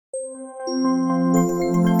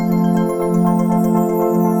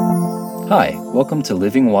Hi, welcome to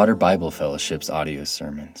Living Water Bible Fellowship's audio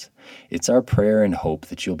sermons. It's our prayer and hope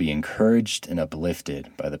that you'll be encouraged and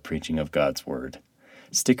uplifted by the preaching of God's Word.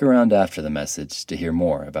 Stick around after the message to hear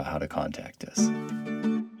more about how to contact us.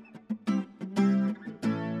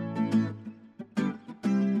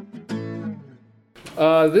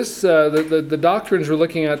 The doctrines we're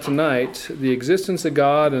looking at tonight, the existence of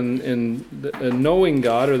God and knowing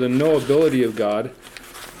God, or the knowability of God.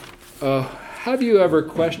 Have you ever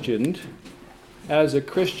questioned, as a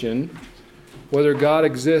Christian, whether God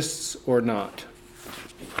exists or not?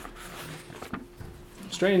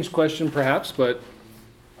 Strange question, perhaps, but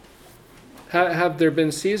have there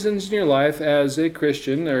been seasons in your life as a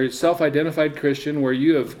Christian or a self-identified Christian where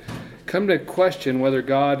you have come to question whether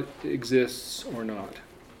God exists or not?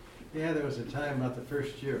 Yeah, there was a time about the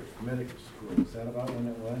first year of medical school. Is that about when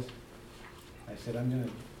it was? I said, I'm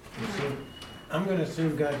going to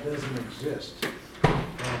assume God doesn't exist for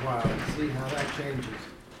a while and see how that changes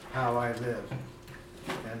how I live.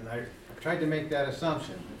 And I tried to make that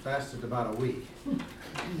assumption. It lasted about a week.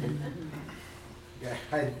 Yeah,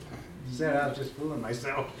 I said I was just fooling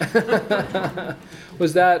myself.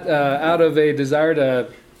 Was that out of a desire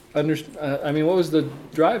to understand? What was the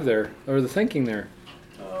drive there, or the thinking there?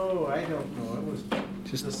 Oh, I don't know. It was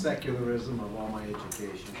just the secularism of all my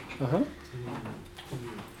education. Uh-huh.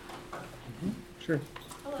 Sure.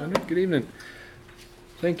 Hello. Good evening.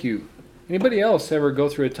 Thank you. Anybody else ever go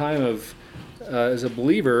through a time of, as a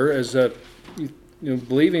believer,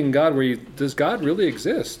 believing God, where does God really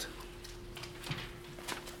exist?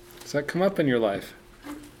 Does that come up in your life?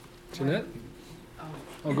 Jeanette?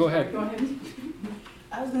 Oh, go ahead. Go ahead.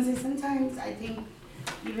 I was going to say, sometimes I think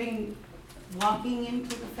even walking into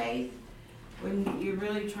the faith, when you're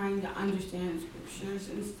really trying to understand scriptures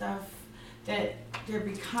and stuff, that there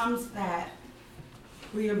becomes that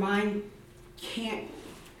where your mind can't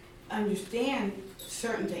understand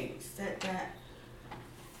certain things, that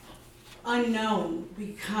unknown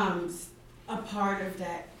becomes a part of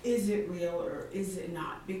that. Is it real or is it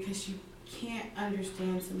not? Because you can't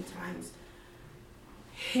understand sometimes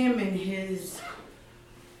him and his,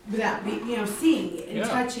 without seeing it and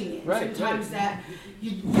touching it. Right, sometimes that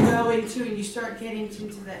you go into and you start getting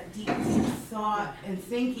into that deep thought and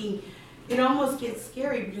thinking. It almost gets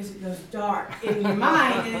scary because it goes dark in your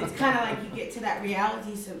mind, and it's kind of like you get to that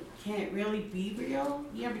reality. So can it really be real?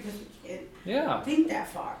 Because we can't think that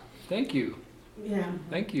far. Thank you. Yeah.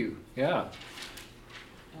 Thank you. Yeah.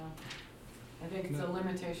 I think it's the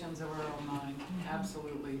limitations of our own mind.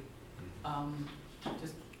 Absolutely.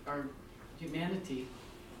 Just our humanity.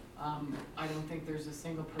 I don't think there's a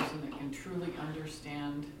single person that can truly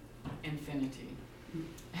understand infinity.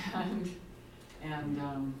 And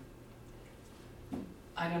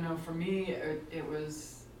I don't know, for me,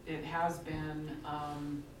 it has been,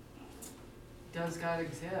 does God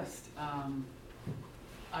exist?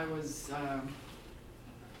 I was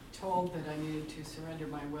told that I needed to surrender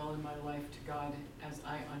my will and my life to God as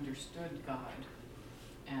I understood God.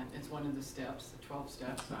 And it's one of the steps, the 12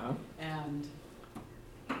 steps. Uh-huh. And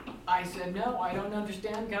I said, no, I don't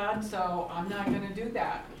understand God, so I'm not going to do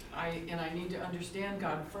that. I need to understand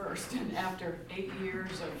God first. And after 8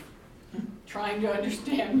 years of trying to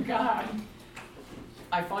understand God,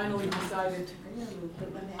 I finally decided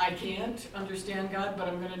I can't understand God, but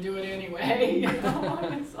I'm going to do it anyway.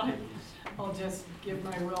 It's like, I'll just give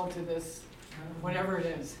my will to this, whatever it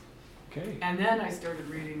is. Okay. And then I started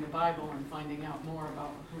reading the Bible and finding out more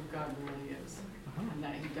about who God really is, and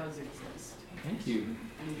that He does exist. Thank you.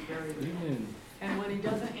 And He's very real. And when He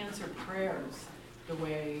doesn't answer prayers the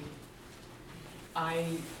way I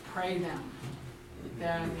pray them,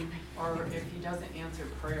 then, or if He doesn't answer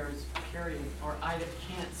prayers, period, or I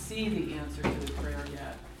can't see the answer to the prayer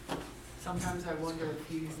yet, sometimes I wonder if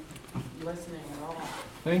He's listening at all.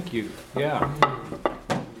 Thank you. Yeah.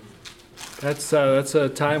 That's a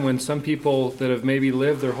time when some people that have maybe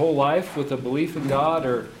lived their whole life with a belief in God,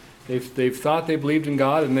 or they've thought they believed in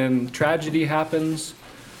God, and then tragedy happens,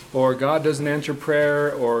 or God doesn't answer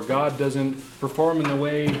prayer, or God doesn't perform in the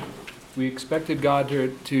way we expected God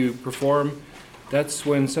to perform. That's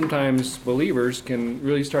when sometimes believers can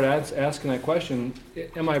really start asking that question,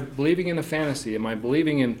 am I believing in a fantasy? Am I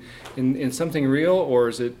believing in something real, or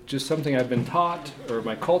is it just something I've been taught, or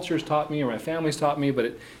my culture's taught me, or my family's taught me,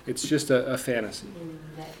 but it's just a fantasy?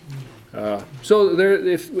 So there,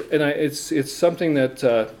 it's something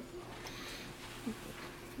that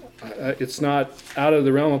it's not out of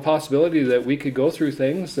the realm of possibility that we could go through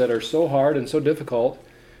things that are so hard and so difficult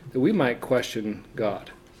that we might question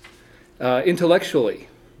God. Intellectually,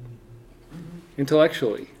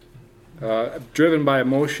 driven by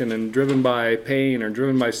emotion and driven by pain or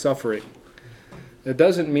driven by suffering. It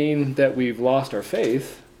doesn't mean that we've lost our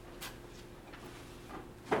faith.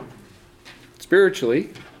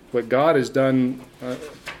 Spiritually, what God has done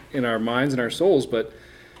in our minds and our souls, but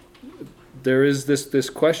there is this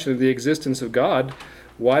question of the existence of God.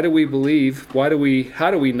 Why do we believe? How do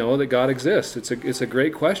we know that God exists? It's a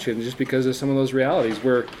great question, just because of some of those realities.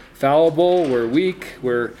 We're fallible, we're weak,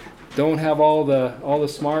 we don't have all the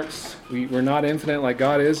smarts. We're not infinite like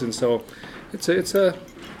God is, and so it's a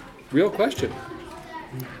real question.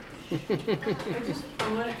 I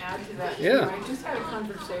want to add to that. Yeah. I just had a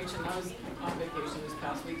conversation. I was on vacation this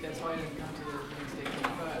past week. That's why I didn't come to the Wednesday.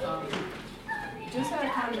 But just had a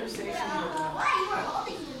conversation I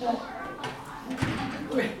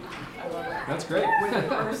love it. That's great. With a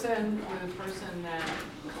person that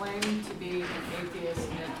claimed to be an atheist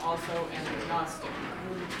and also an agnostic.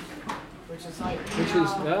 Which is like,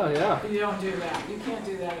 you don't do that. You can't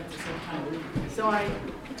do that at the same time. So I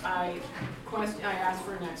asked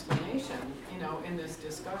for an explanation, in this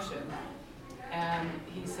discussion. And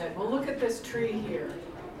he said, well, look at this tree here.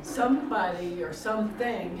 Somebody or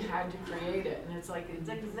something had to create it. And it's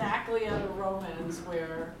exactly out of Romans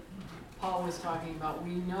where Paul was talking about,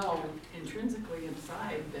 we know intrinsically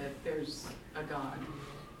inside that there's a God.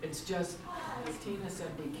 It's just, as Tina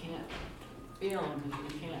said, we can't feel him, and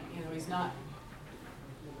we can't, he's not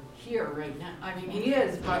here right now. I mean, he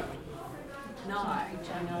is, but not, we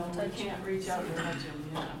can't reach out and touch him,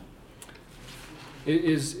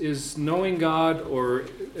 Is knowing God or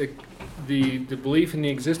the belief in the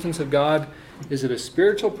existence of God, is it a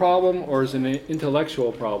spiritual problem or is it an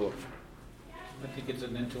intellectual problem? I think it's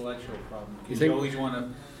an intellectual problem. You Because think? you always want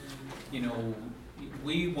to,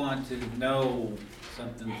 we want to know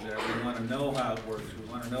something's there. We want to know how it works. We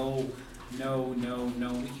want to know.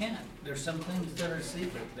 We can't. There's some things that are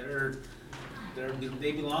secret.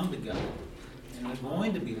 They belong to God, and they're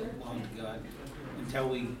going to belong to God until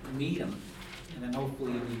we meet Him, and then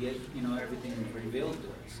hopefully we get everything revealed to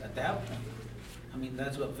us at that point. I mean,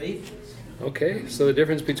 that's what faith is. Okay, so the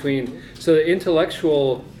difference between the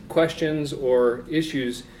intellectual questions or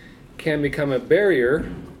issues can become a barrier,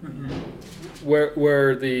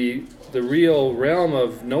 where the real realm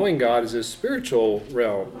of knowing God is a spiritual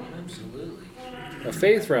realm. Absolutely. A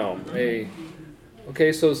faith realm.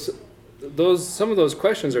 So some of those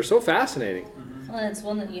questions are so fascinating. Well, it's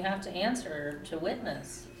one that you have to answer to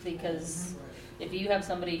witness, because if you have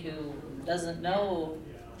somebody who doesn't know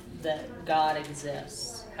that God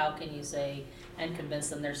exists, how can you say and convince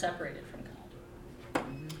them they're separated from God?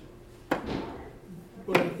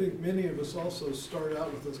 But I think many of us also start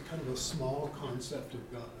out with this kind of a small concept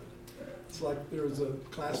of God. It's like there's a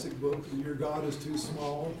classic book, Your God is Too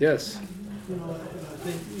Small. Yes. And I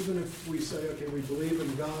think even if we say, okay, we believe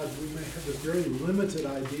in God, we may have a very limited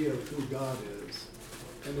idea of who God is.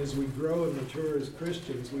 And as we grow and mature as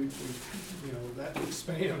Christians, we that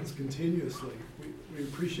expands continuously. We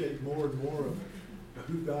appreciate more and more of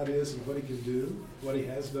who God is and what He can do, what He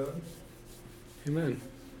has done. Amen.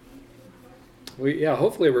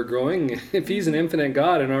 Hopefully we're growing. If He's an infinite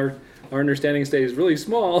God and our understanding stays really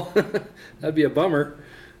small, that'd be a bummer.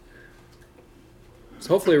 So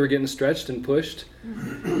hopefully we're getting stretched and pushed.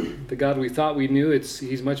 The God we thought we knew,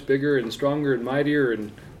 He's much bigger and stronger and mightier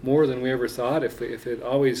and more than we ever thought. I guess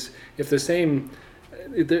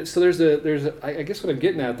what I'm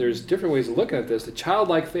getting at, there's different ways of looking at this. The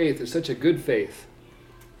childlike faith is such a good faith.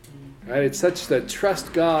 Right? It's such to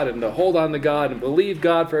trust God and to hold on to God and believe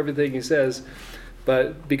God for everything He says.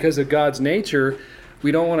 But because of God's nature,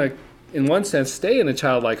 we don't want to, in one sense, stay in a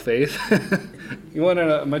childlike faith. You want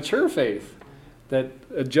a mature faith that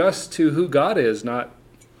adjusts to who God is, not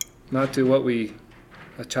to what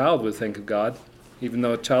a child would think of God, even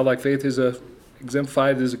though childlike faith is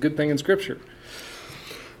exemplified as a good thing in Scripture.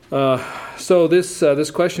 So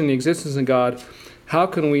this question, the existence of God, how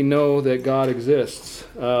can we know that God exists?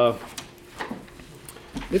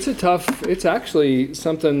 It's actually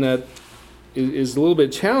something that is a little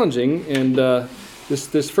bit challenging, and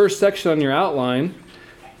this first section on your outline,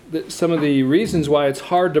 some of the reasons why it's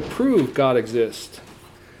hard to prove God exists.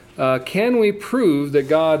 Can we prove that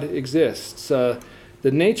God exists? The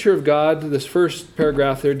nature of God, this first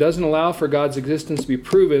paragraph there, doesn't allow for God's existence to be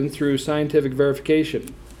proven through scientific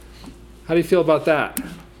verification. How do you feel about that?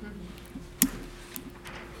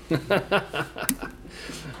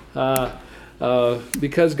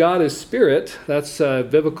 Because God is spirit, that's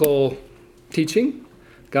biblical teaching.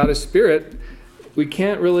 God is spirit. We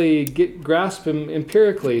can't really grasp Him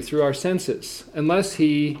empirically through our senses unless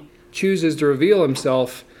He chooses to reveal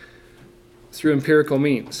Himself through empirical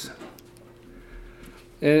means.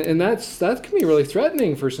 And that can be really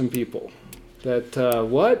threatening for some people. That,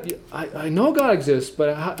 I know God exists,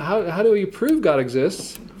 but how do we prove God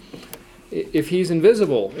exists if he's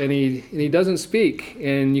invisible and he doesn't speak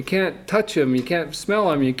and you can't touch him, you can't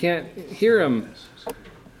smell him, you can't hear him?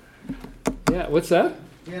 Yeah, what's that?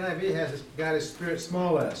 The NIV has got his spirit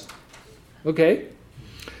small s. Okay.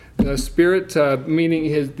 Spirit, meaning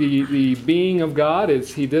the being of God,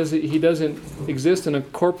 he doesn't exist in a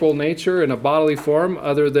corporal nature, in a bodily form,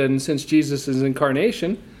 other than since Jesus'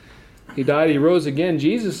 incarnation. He died, he rose again.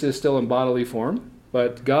 Jesus is still in bodily form,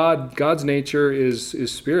 but God's nature is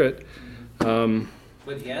spirit. But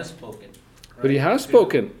he has spoken. Right? But he has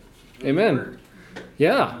spoken. Through Amen. the word.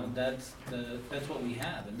 Yeah. You know, that's what we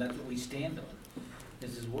have, and that's what we stand on.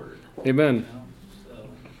 Is his word. Amen. You know,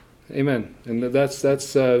 so. Amen. And that's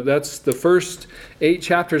the first 8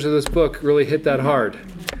 chapters of this book really hit that hard,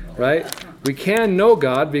 right? We can know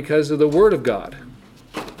God because of the Word of God.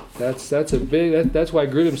 That's why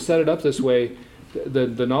Grudem set it up this way.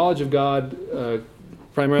 The knowledge of God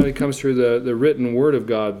primarily comes through the written Word of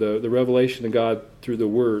God, the revelation of God through the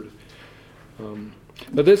Word.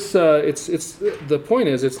 But this, it's the point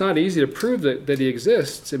is, it's not easy to prove that he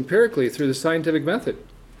exists empirically through the scientific method.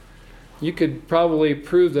 You could probably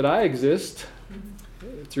prove that I exist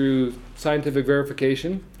through scientific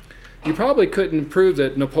verification. You probably couldn't prove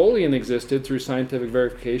that Napoleon existed through scientific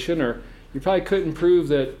verification, or you probably couldn't prove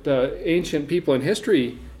that ancient people in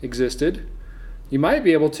history existed. You might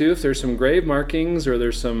be able to if there's some grave markings or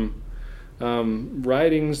there's some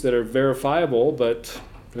writings that are verifiable, but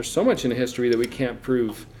there's so much in history that we can't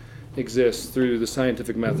prove exists through the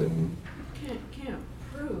scientific method. Can't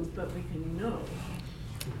prove, but we can know.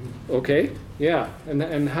 Okay, yeah,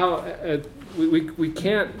 and how we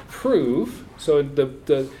can't prove. So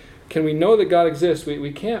can we know that God exists?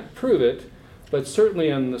 We can't prove it, but certainly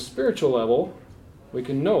on the spiritual level, we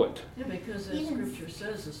can know it. Yeah, because as Scripture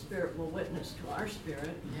says, the Spirit will witness to our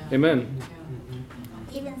spirit. Yeah. Amen.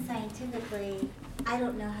 Yeah. Even scientifically, I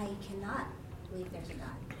don't know how you cannot believe there's a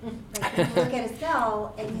God. Like when you look at a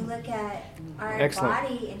cell and you look at our Excellent.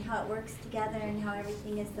 body and how it works together and how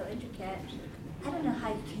everything is so intricate, I don't know how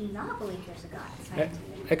you cannot believe there's a God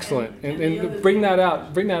scientifically. Excellent. And bring that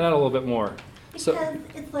out a little bit more. Because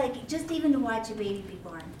it's like just even to watch a baby be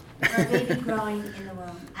born, or a baby growing in the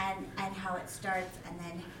womb, and how it starts, and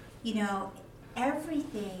then,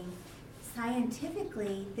 everything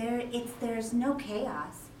scientifically, there's no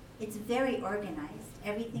chaos. It's very organized.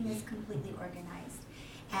 Everything is completely organized.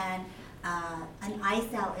 And an eye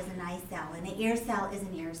cell is an eye cell, and an ear cell is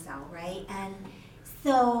an ear cell, right? And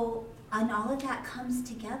so, and all of that comes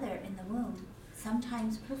together in the womb,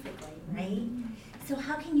 sometimes perfectly, right? So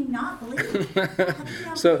how can you not believe?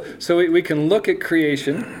 So we can look at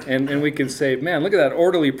creation and we can say, man, look at that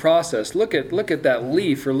orderly process. Look at that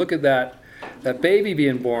leaf, or look at that baby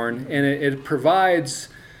being born, and it provides,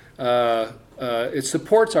 it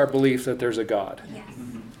supports our belief that there's a God.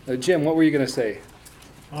 Yes. Jim, what were you going to say?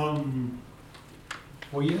 Well,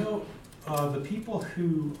 the people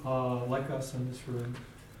who, like us in this room,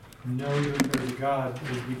 know that there's a God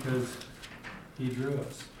is because he drew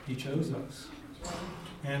us. He chose us.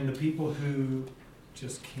 And the people who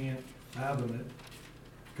just can't fathom it,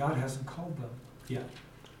 God hasn't called them yet,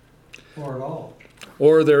 or at all.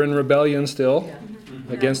 Or they're in rebellion still Yeah.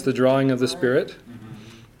 against the drawing of the Spirit.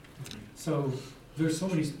 So there's so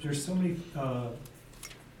many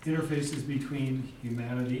interfaces between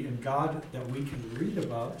humanity and God that we can read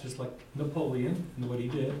about, just like Napoleon and what he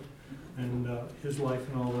did, and his life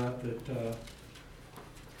and all that.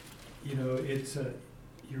 It's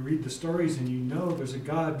you read the stories and you know there's a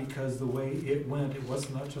God because the way it went, it was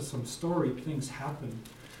not just some story. Things happened,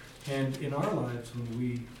 and in our lives when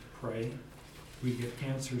we pray, we get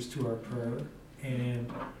answers to our prayer,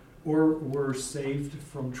 or we're saved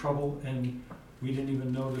from trouble and we didn't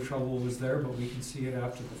even know the trouble was there, but we can see it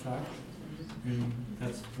after the fact. And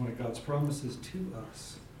that's one of God's promises to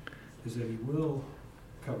us, is that he will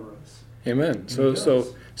cover us. Amen.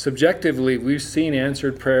 So subjectively, we've seen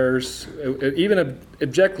answered prayers, even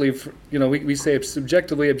objectively. We say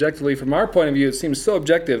objectively. From our point of view, it seems so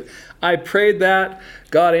objective. I prayed that,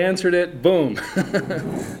 God answered it, boom,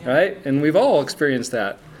 right? And we've all experienced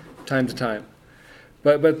that, time to time.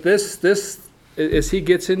 But this, as he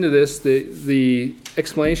gets into this, the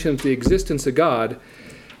explanation of the existence of God,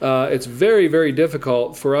 it's very, very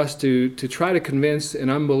difficult for us to try to convince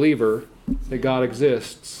an unbeliever that God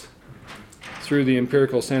exists through the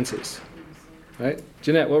empirical senses. Right?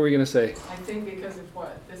 Jeanette, what were you going to say? I think because of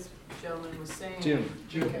what this gentleman was saying. Jim.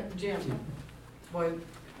 Well,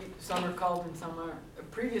 some are called and some aren't.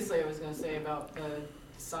 Previously I was going to say about the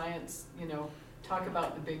science, talk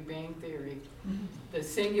about the Big Bang Theory, the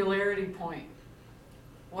singularity point.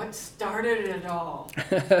 What started it all?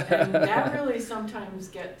 And that really sometimes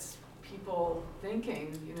gets people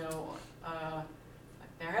thinking,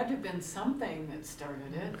 there had to have been something that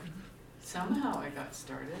started it. Somehow it got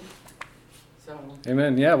started. So.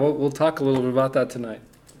 Amen. Yeah, we'll talk a little bit about that tonight.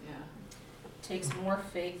 Yeah. It takes more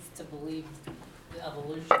faith to believe the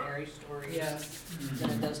evolutionary stories than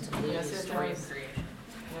it does to believe the story of creation.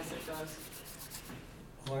 Yes, it does.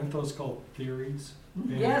 Well, aren't those called theories?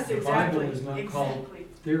 And Yes, the exactly. Bible is not called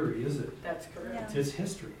theory, is it? That's correct. It's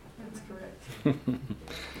history. That's correct.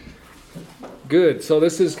 Good. So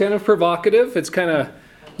this is kind of provocative. It's kind of,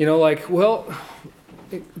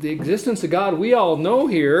 the existence of God, we all know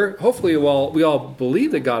here. Hopefully we all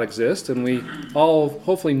believe that God exists, and we all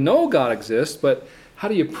hopefully know God exists, but how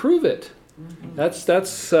do you prove it? That's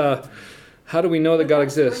how do we know that God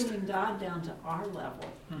exists? Bringing God down to our level.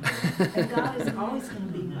 And God is always going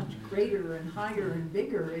to be much greater and higher and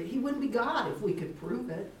bigger. He wouldn't be God if we could prove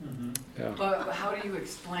it. Yeah. But how do you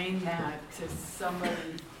explain that to somebody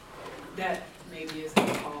that maybe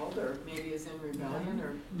isn't called or maybe is in rebellion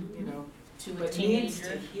or, To a but needs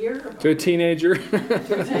to teenager. hear about To a teenager.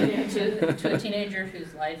 To a teenager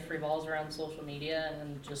whose life revolves around social media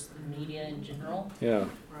and just media in general. Yeah.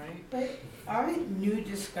 right? But aren't new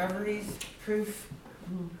discoveries proof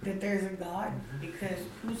that there's a God? Because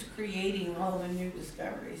who's creating all the new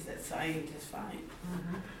discoveries that scientists find?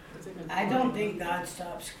 That's a good I point. don't think God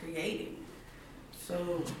stops creating.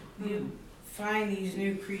 So you find these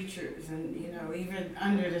new creatures and, even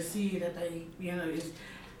under the sea that they, is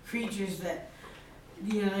creatures that,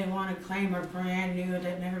 they want to claim are brand new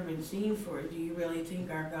that never been seen before. Do you really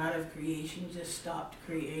think our God of creation just stopped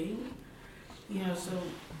creating? So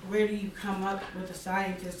where do you come up with a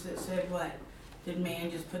scientist that said what? Did man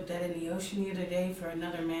just put that in the ocean the other day for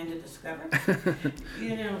another man to discover?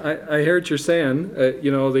 I hear what you're saying.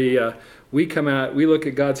 We look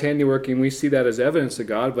at God's handiwork and we see that as evidence of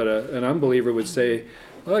God, but an unbeliever would say,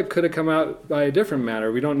 well, it could have come out by a different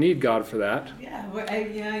matter. We don't need God for that. Yeah, but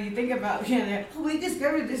you think about, we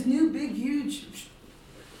discovered this new, big, huge.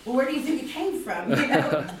 Well, where do you think it came from?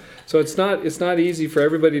 So it's not easy for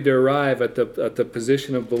everybody to arrive at the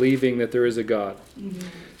position of believing that there is a God.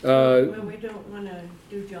 Well, we don't want to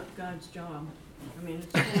do God's job. I mean,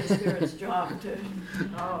 it's the Holy Spirit's job to.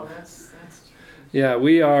 Oh, that's true. Yeah,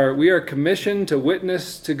 we are commissioned to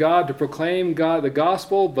witness to God, to proclaim God the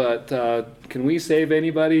gospel, but can we save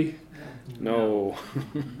anybody? No.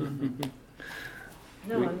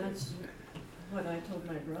 No, and that's what I told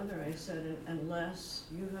my brother. I said, unless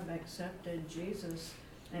you have accepted Jesus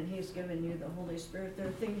and He's given you the Holy Spirit, there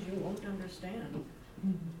are things you won't understand.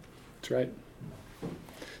 That's right.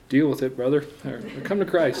 Deal with it, brother. Or come to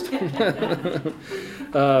Christ.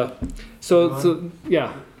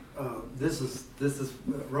 Yeah. This is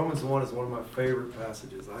Romans 1 is one of my favorite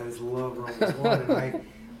passages. I just love Romans 1, and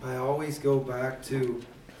I always go back to.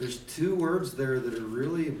 There's two words there that are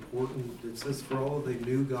really important. It says, "For all they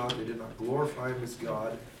knew God, they did not glorify Him as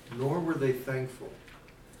God, nor were they thankful."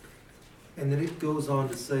 And then it goes on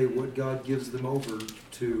to say what God gives them over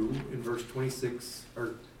to in verse 26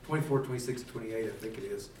 or 24, 26, 28, I think it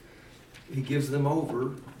is. He gives them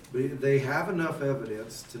over, but they have enough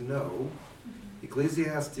evidence to know.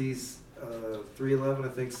 Ecclesiastes 3:11, I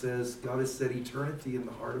think, says, God has set eternity in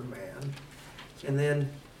the heart of man. And then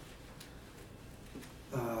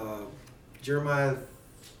Jeremiah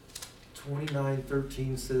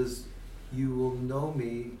 29:13 says, you will know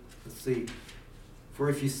me. Let's see. For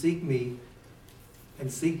if you seek me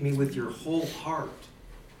and seek me with your whole heart,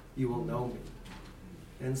 you will know me.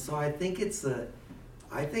 And so I think it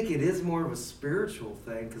is more of a spiritual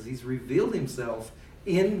thing because He's revealed Himself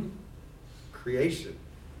in creation.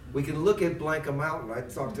 We can look at Blanca Mountain. I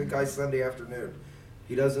talked to a guy Sunday afternoon.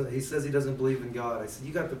 He says he doesn't believe in God. I said,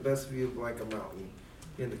 you got the best view of Blanca Mountain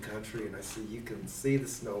in the country. And I said, you can see the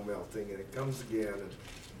snow melting and it comes again. And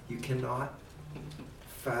you cannot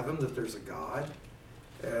fathom that there's a God.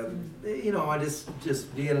 And I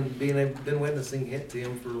just been witnessing it to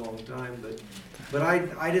Him for a long time. But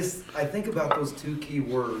I think about those two key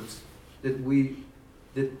words that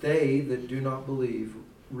they that do not believe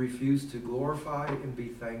refuse to glorify and be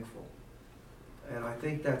thankful. And I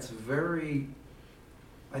think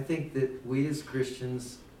I think that we as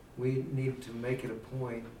Christians, we need to make it a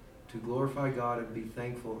point to glorify God and be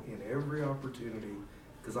thankful in every opportunity,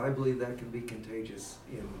 because I believe that can be contagious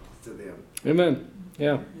to them. Amen.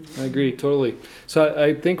 Yeah, I agree totally. So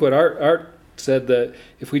I think what Art said, that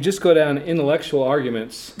if we just go down intellectual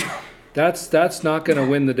arguments, that's not going to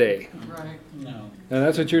win the day. Right. No. And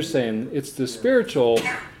that's what you're saying. It's the spiritual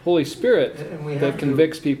Holy Spirit And we that have to,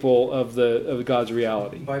 convicts people of God's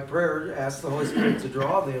reality. by prayer, ask the Holy Spirit to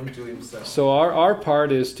draw them to Himself. So our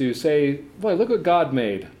part is to say, boy, look what God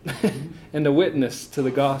made, and to witness to the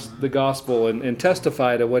gospel and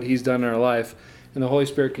testify to what He's done in our life. And the Holy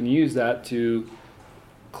Spirit can use that to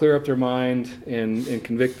clear up their mind and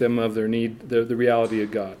convict them of their need, the reality of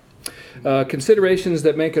God. Considerations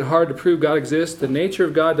that make it hard to prove God exists. The nature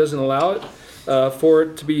of God doesn't allow it for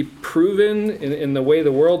it to be proven in the way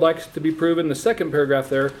the world likes it to be proven. The second paragraph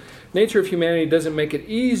there, nature of humanity doesn't make it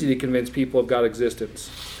easy to convince people of God's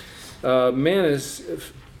existence. Man is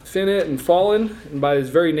finite and fallen, and by his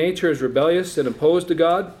very nature is rebellious and opposed to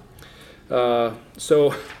God.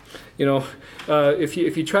 So,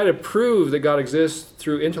 if you try to prove that God exists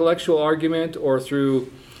through intellectual argument or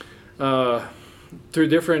through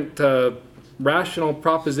different rational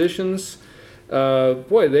propositions,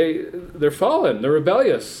 they're fallen, they're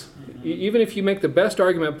rebellious. Even if you make the best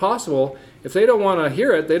argument possible, if they don't want to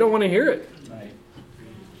hear it, they don't want to hear it.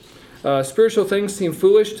 Right. Spiritual things seem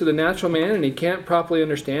foolish to the natural man, and he can't properly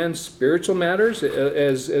understand spiritual matters.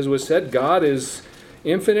 As was said, God is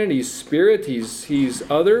infinite, He's spirit, He's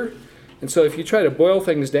other. And so if you try to boil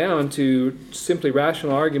things down to simply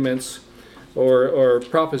rational arguments or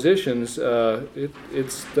propositions,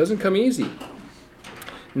 it doesn't come easy.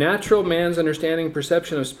 Natural man's understanding and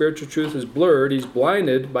perception of spiritual truth is blurred. He's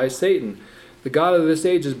blinded by Satan. The god of this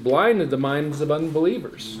age has blinded the minds of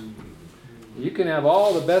unbelievers. You can have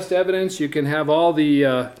all the best evidence, you can have all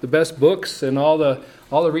the best books and all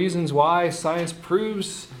the reasons why science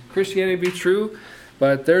proves Christianity to be true,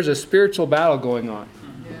 but there's a spiritual battle going on.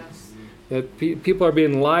 Yes. That people are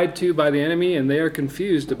being lied to by the enemy, and they are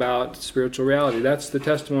confused about spiritual reality. That's the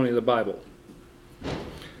testimony of the Bible.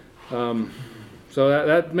 So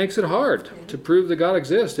that makes it hard to prove that God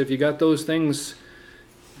exists. If you got those things,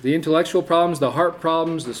 the intellectual problems, the heart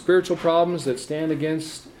problems, the spiritual problems that stand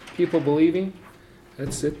against people believing,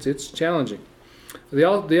 it's challenging. The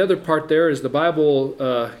other part there is the Bible.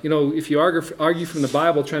 If you argue from the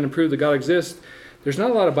Bible trying to prove that God exists, there's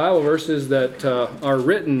not a lot of Bible verses that are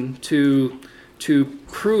written to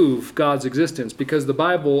prove God's existence, because the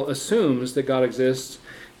Bible assumes that God exists.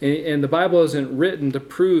 And the Bible isn't written to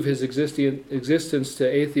prove His existence to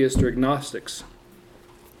atheists or agnostics.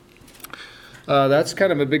 That's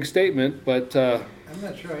kind of a big statement, but... I'm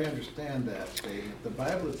not sure I understand that statement. The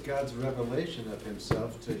Bible is God's revelation of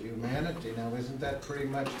Himself to humanity. Now, isn't that pretty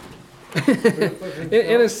much proof of Himself?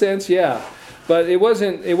 in a sense, yeah. But it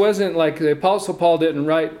wasn't like the Apostle Paul didn't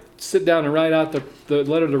sit down and write out the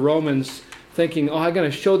letter to Romans thinking, I'm going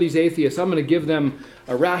to show these atheists, I'm going to give them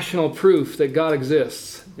a rational proof that God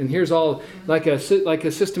exists. And here's all, like a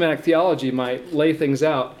systematic theology might lay things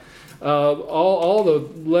out. All the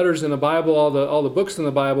letters in the Bible, all the books in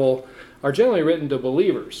the Bible are generally written to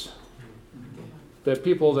believers, that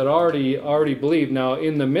people that already believe. Now,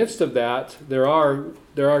 in the midst of that, there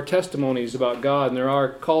are testimonies about God, and there are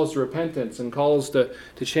calls to repentance and calls to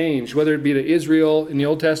change, whether it be to Israel in the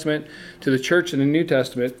Old Testament, to the church in the New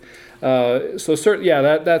Testament.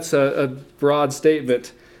 That's a broad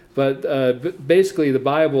statement. But basically, the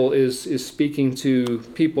Bible is speaking to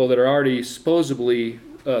people that are already supposedly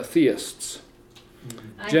theists,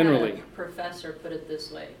 generally. I had a professor put it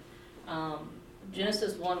this way.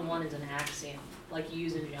 Genesis 1:1 is an axiom, like you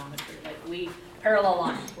use in geometry. Like parallel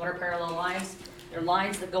lines. What are parallel lines? They're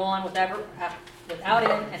lines that go on without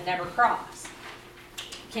end and never cross.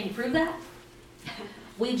 Can you prove that?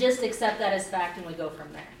 We just accept that as fact and we go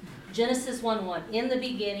from there. Genesis 1:1, in the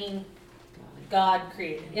beginning, God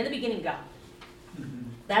created. In the beginning, God.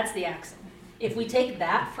 That's the axiom. If we take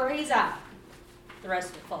that phrase out, the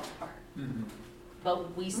rest of it falls apart. Mm-hmm.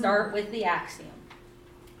 But we start with the axiom.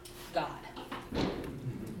 God.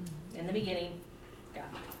 In the beginning, God.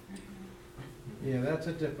 Yeah, that's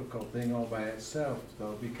a difficult thing all by itself,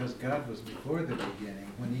 though, because God was before the beginning.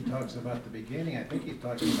 When He talks about the beginning, I think He's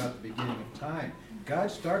talking about the beginning of time. God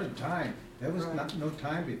started time. There was no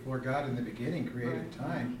time before God in the beginning created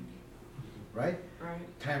time. Right?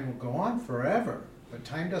 Right. Time will go on forever, but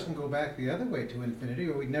time doesn't go back the other way to infinity,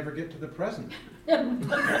 or we'd never get to the present.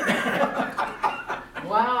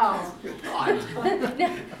 Wow.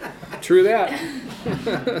 True that.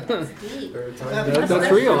 Deep.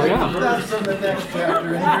 That's real, yeah. That's in the next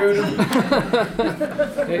chapter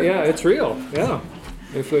in Yeah, it's real, yeah.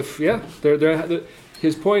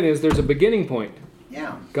 His point is there's a beginning point.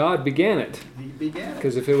 Yeah. God began it. He began it.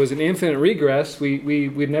 Because if it was an infinite regress,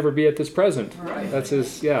 we'd never be at this present. Right. That's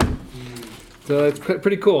his, yeah. So it's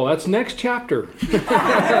pretty cool. That's next chapter.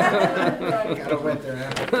 Gotta wet their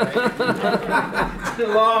appetite. It's a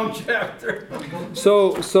long chapter.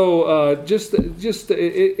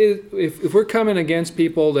 If we're coming against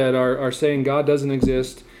people that are saying God doesn't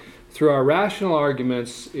exist, through our rational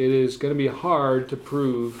arguments, it is going to be hard to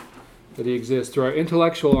prove that He exists. Through our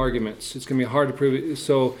intellectual arguments, it's going to be hard to prove it.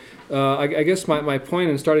 So I guess my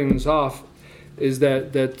point in starting this off is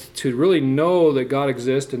that to really know that God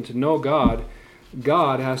exists and to know God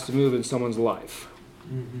has to move in someone's life.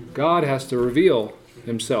 Mm-hmm. God has to reveal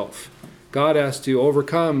Himself. God has to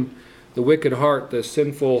overcome the wicked heart, the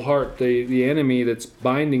sinful heart, the enemy that's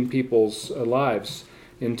binding people's lives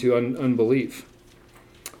into unbelief.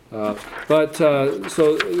 So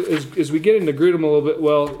as we get into Grudem a little bit,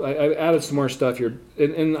 well, I added some more stuff here.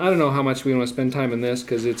 And I don't know how much we want to spend time in this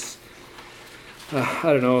because it's, I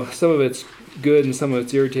don't know, some of it's good and some of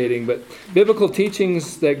it's irritating. But biblical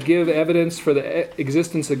teachings that give evidence for the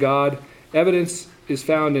existence of God, evidence is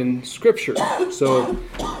found in Scripture. So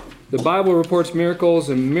the Bible reports miracles,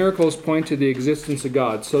 and miracles point to the existence of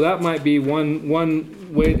God. So that might be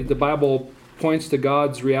one way that the Bible points to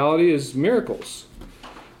God's reality is miracles.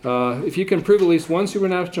 If you can prove at least one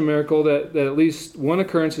supernatural miracle that at least one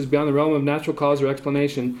occurrence is beyond the realm of natural cause or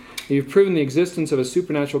explanation, you've proven the existence of a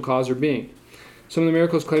supernatural cause or being. Some of the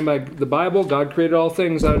miracles claimed by the Bible: God created all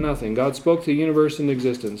things out of nothing. God spoke the universe into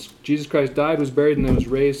existence. Jesus Christ died, was buried, and then was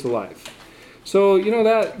raised to life. So,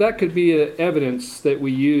 that could be evidence that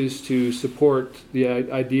we use to support the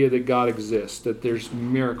idea that God exists, that there's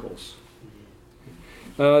miracles.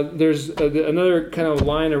 There's another kind of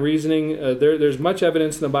line of reasoning. There's much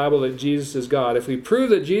evidence in the Bible that Jesus is God. If we prove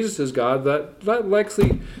that Jesus is God, that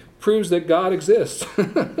likely proves that God exists.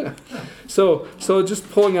 So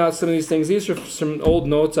just pulling out some of these things. These are some old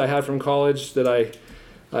notes I had from college that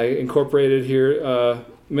I incorporated here.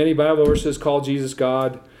 Many Bible verses call Jesus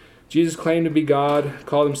God. Jesus claimed to be God,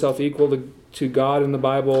 called Himself equal to God in the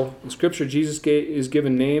Bible. In Scripture, Jesus is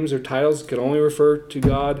given names or titles that can only refer to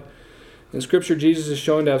God. In Scripture, Jesus is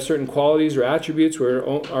shown to have certain qualities or attributes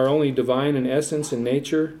which are only divine in essence and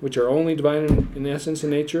nature, It's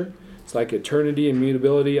like eternity,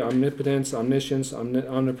 immutability, omnipotence, omniscience,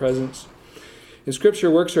 omnipresence. In Scripture,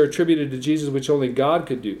 works are attributed to Jesus which only God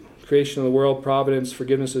could do: creation of the world, providence,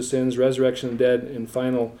 forgiveness of sins, resurrection of the dead, and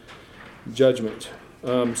final judgment.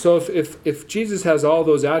 So if Jesus has all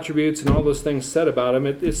those attributes and all those things said about Him,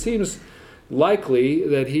 it seems likely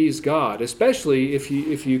that He's God, especially if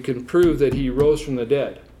you can prove that He rose from the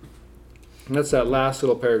dead. And that's that last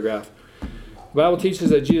little paragraph. The Bible teaches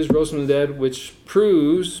that Jesus rose from the dead, which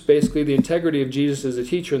proves basically the integrity of Jesus as a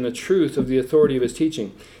teacher and the truth of the authority of His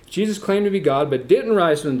teaching. If Jesus claimed to be God but didn't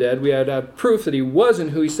rise from the dead, we had to have proof that He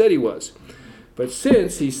wasn't who He said He was. But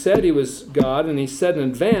since He said He was God, and He said in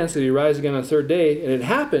advance that He'd rise again on the third day, and it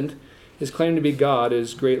happened, His claim to be God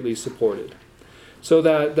is greatly supported. So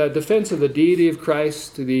that defense of the deity of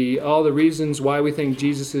Christ, all the reasons why we think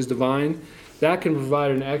Jesus is divine, that can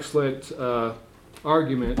provide an excellent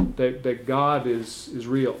argument that God is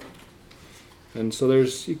real. And so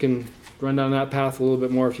you can run down that path a little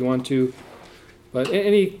bit more if you want to. But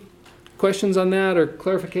any questions on that or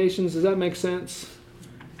clarifications? Does that make sense?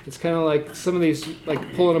 It's kind of like some of these,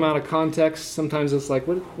 like pulling them out of context. Sometimes it's like,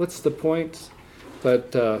 what's the point?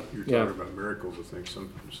 But you're talking about miracles. I think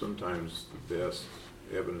sometimes the best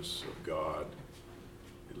evidence of God,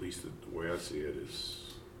 at least the way I see it,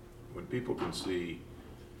 is when people can see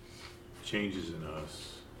changes in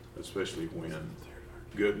us, especially when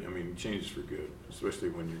changes for good, especially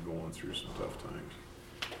when you're going through some tough times,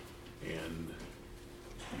 and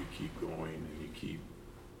you keep going and you keep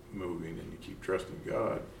moving and you keep trusting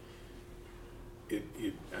God. I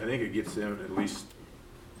think it gets them, at least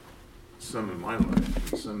some in my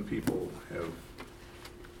life. Some people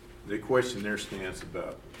they question their stance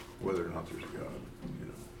about whether or not there's a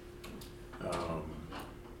God.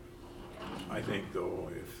 I think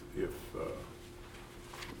though, if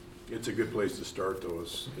it's a good place to start though,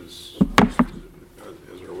 as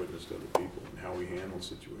our witness to other people, and how we handle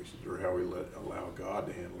situations, or how we allow God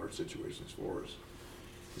to handle our situations for us,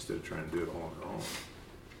 instead of trying to do it all on our own.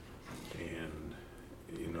 And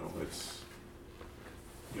it's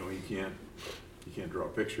you can't draw a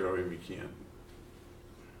picture of Him. You can't.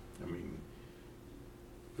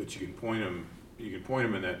 But you can point him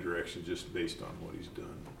in that direction just based on what He's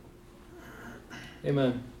done.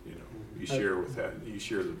 Amen. You share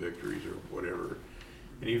the victories or whatever,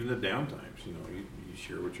 and even the down times. You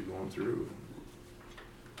share what you're going through.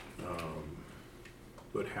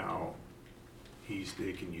 But how He's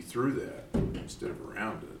taken you through that instead of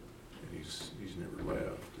around it, and He's never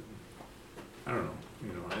left. And I don't know.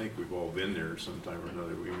 you know, I think we've all been there sometime or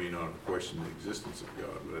another. We may not have questioned the existence of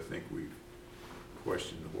God, but I think we've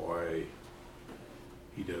questioned why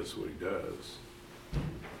he does what he does.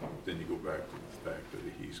 Then you go back to the fact that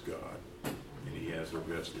he's God and he has our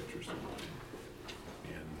best interest in mind.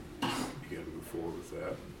 And you got to move forward with that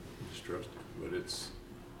and just trust him. But it's,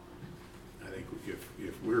 I think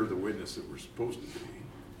if we're the witness that we're supposed to be,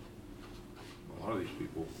 a lot of these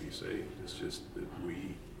people will be saved. It's just that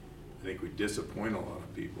I think we disappoint a lot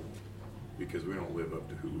of people because we don't live up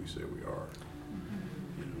to who we say we are.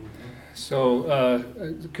 You know? So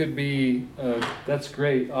it could be, that's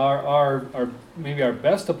great. Our maybe our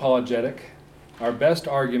best apologetic, our best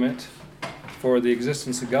argument for the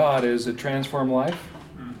existence of God is a transformed life.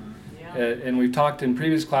 Yeah. And we've talked in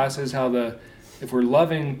previous classes how if we're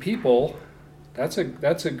loving people, that's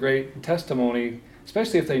a great testimony,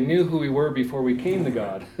 especially if they knew who we were before we came to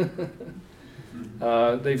God.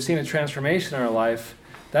 They've seen a transformation in our life.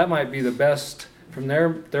 That might be the best, from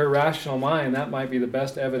their rational mind, that might be the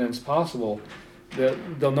best evidence possible.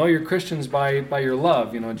 They'll know you're Christians by your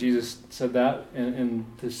love. You know, Jesus said that, and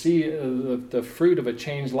to see the fruit of a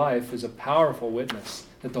changed life is a powerful witness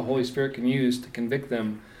that the Holy Spirit can use to convict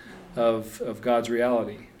them of God's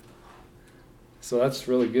reality. So that's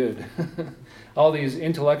really good. All these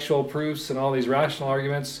intellectual proofs and all these rational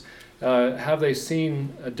arguments, have they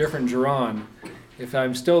seen a different Geron? If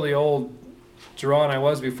I'm still the old Geron I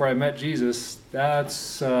was before I met Jesus,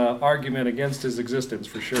 that's argument against his existence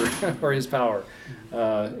for sure, or his power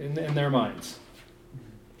in their minds.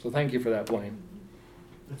 So thank you for that, Blaine.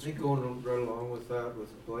 I think going right along with that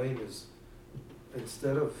with Blaine is,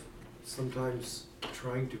 instead of sometimes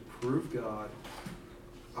trying to prove God,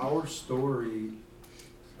 our story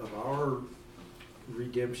of our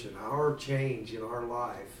redemption, our change in our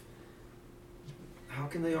life, how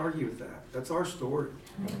can they argue with that? That's our story.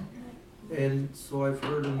 And so I've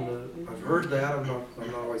heard that. I'm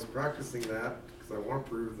not always practicing that because I want to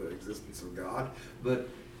prove the existence of God, but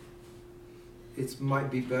it might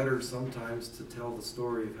be better sometimes to tell the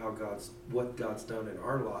story of what God's done in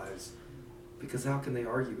our lives, because how can they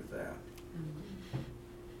argue with that?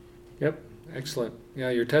 Yep, excellent.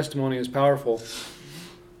 Yeah, your testimony is powerful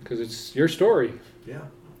because it's your story. Yeah.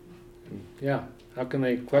 Yeah, how can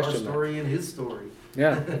they question that? Our story and his story.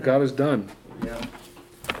 Yeah, what God has done. Yeah.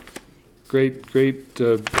 Great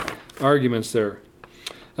arguments there.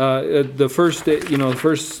 The first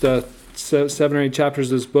 7 or 8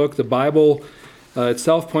 chapters of this book, the Bible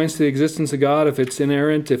itself points to the existence of God. If it's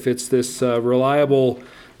inerrant, if it's this reliable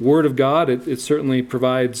Word of God, it certainly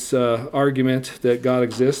provides argument that God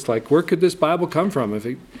exists. Like, where could this Bible come from?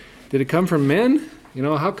 Did it come from men? You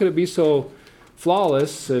know, how could it be so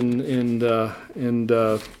flawless and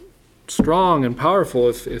strong and powerful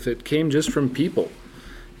if it came just from people?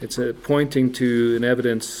 It's pointing to an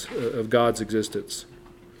evidence of God's existence.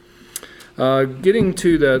 Getting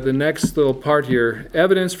to the next little part here,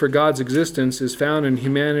 evidence for God's existence is found in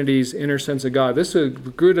humanity's inner sense of God.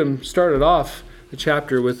 Grudem started off the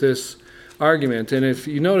chapter with this argument, and if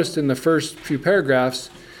you noticed in the first few paragraphs,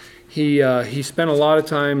 he spent a lot of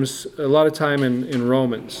time in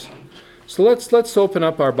Romans. So let's open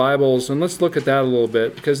up our Bibles and let's look at that a little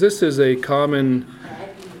bit, because this is a common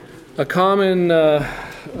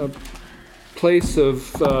place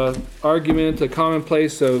of argument, a common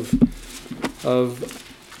place of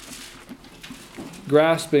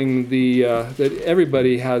grasping that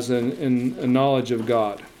everybody has a knowledge of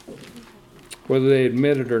God, whether they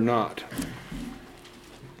admit it or not.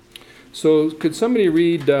 So could somebody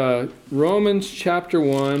read Romans chapter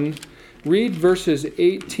 1, read verses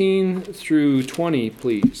 18 through 20,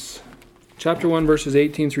 please. Chapter 1, verses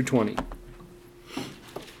 18 through 20.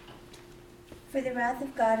 For the wrath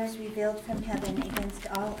of God is revealed from heaven against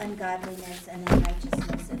all ungodliness and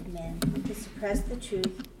unrighteousness of men, who suppress the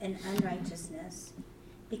truth in unrighteousness,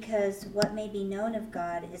 because what may be known of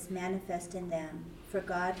God is manifest in them, for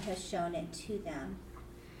God has shown it to them.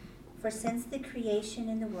 For since the creation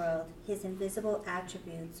in the world, his invisible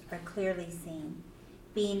attributes are clearly seen,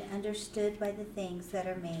 being understood by the things that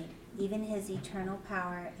are made, even his eternal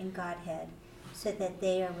power and Godhead, so that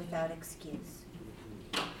they are without excuse.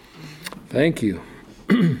 Thank you.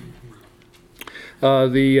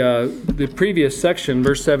 The previous section,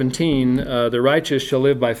 verse 17, the righteous shall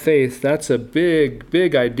live by faith, that's a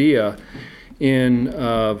big idea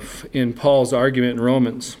in Paul's argument in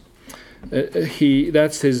Romans.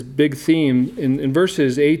 That's his big theme. In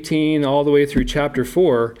verses 18 all the way through chapter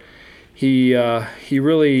 4, he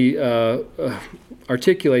really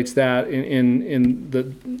articulates that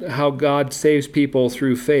in how God saves people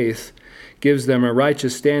through faith, gives them a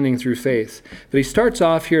righteous standing through faith. But he starts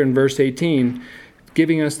off here in verse 18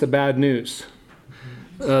 giving us the bad news.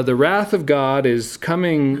 The wrath of God is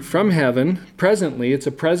coming from heaven presently. It's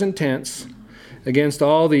a present tense against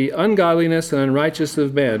all the ungodliness and unrighteousness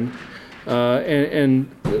of men. And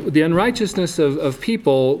the unrighteousness of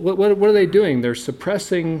people, what are they doing? They're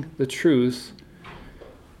suppressing the truth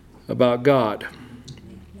about God,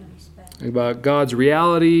 about God's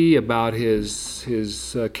reality, about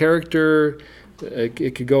His character.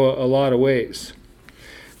 It could go a lot of ways.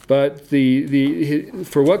 But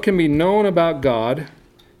for what can be known about God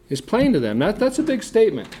is plain to them. That's a big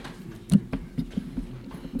statement.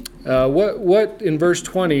 What in verse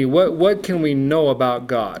 20? What can we know about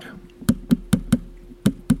God?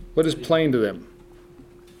 What is plain to them?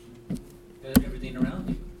 Everything around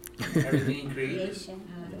you, everything in creation.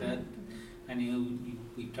 That I know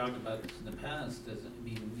we've talked about this in the past.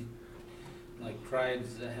 Like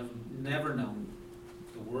tribes that have never known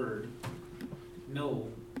the Word know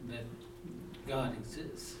that God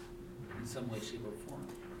exists in some way, shape, or form.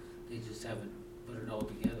 They just haven't put it all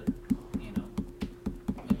together,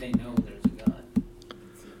 But they know there's a God.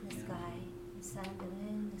 The sky, the sun, the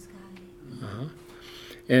moon, the sky. Uh-huh.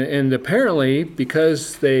 And apparently,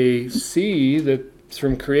 because they see that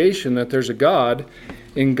from creation that there's a God,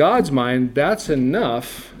 in God's mind, that's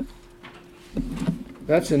enough.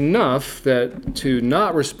 That's enough that to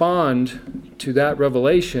not respond to that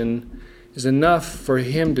revelation is enough for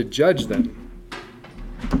Him to judge them.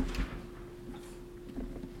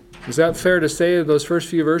 Is that fair to say of those first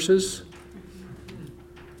few verses?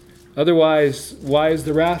 Otherwise, why is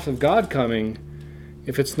the wrath of God coming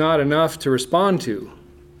if it's not enough to respond to?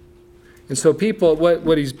 And so people,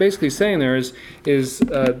 what he's basically saying there is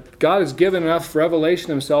God has given enough revelation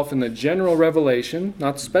of Himself in the general revelation,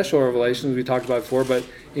 not the special revelations we talked about before, but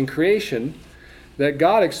in creation, that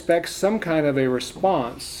God expects some kind of a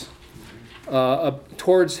response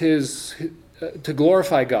towards to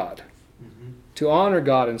glorify God, to honor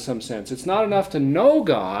God in some sense. It's not enough to know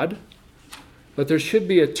God, but there should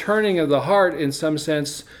be a turning of the heart in some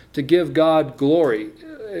sense to give God glory,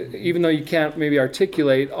 even though you can't maybe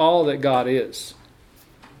articulate all that God is.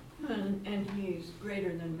 And He's greater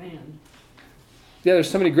than man. Yeah, there's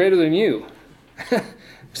somebody greater than you.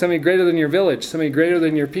 Somebody greater than your village. Somebody greater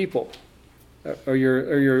than your people. Or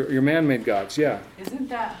your man-made gods, yeah. Isn't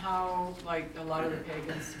that how, like, a lot of the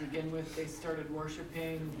pagans to begin with, they started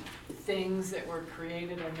worshiping things that were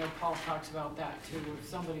created? I know Paul talks about that too, if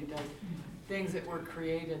somebody does things that were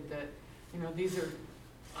created that, these are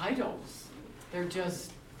idols. They're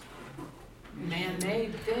just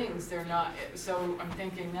man-made things. They're not, so I'm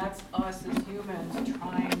thinking that's us as humans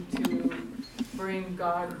trying to bring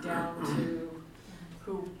God down to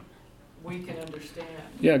who we can understand.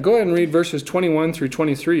 Yeah, go ahead and read verses 21 through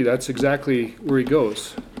 23. That's exactly where he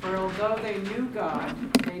goes. For although they knew God,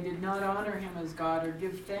 they did not honor Him as God or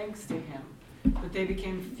give thanks to Him, but they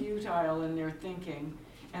became futile in their thinking,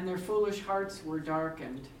 and their foolish hearts were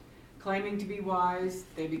darkened. Claiming to be wise,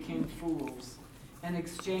 they became fools, and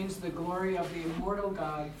exchanged the glory of the immortal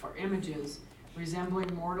God for images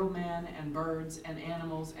resembling mortal man and birds and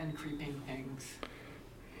animals and creeping things.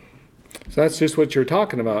 So that's just what you're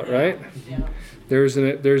talking about, right? Yeah. There's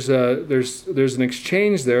an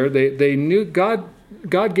exchange there. They knew God.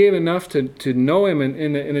 God gave enough to know Him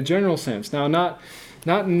in a general sense. Now, not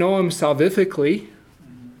know Him salvifically.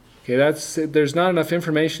 Okay, there's not enough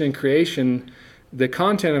information in creation. The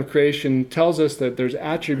content of creation tells us that there's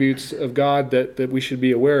attributes of God that we should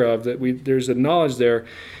be aware of. There's a knowledge there,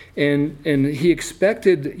 and He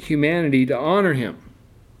expected humanity to honor Him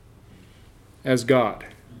as God.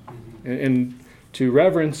 And to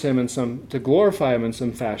reverence Him to glorify Him in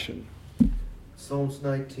some fashion. Psalms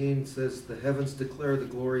 19 says, "The heavens declare the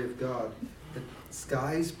glory of God. The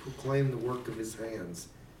skies proclaim the work of His hands.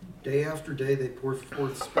 Day after day they pour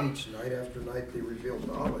forth speech. Night after night they reveal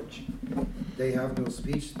knowledge. They have no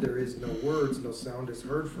speech, there is no words, no sound is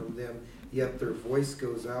heard from them. Yet their voice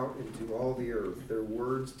goes out into all the earth, their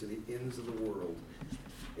words to the ends of the world.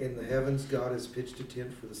 In the heavens, God has pitched a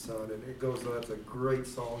tent for the sun." And it goes on. That's a great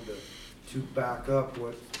song to back up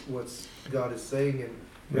what God is saying in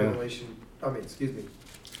Romans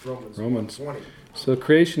 1:20. So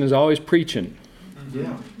creation is always preaching.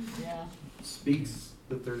 Yeah. Yeah. Speaks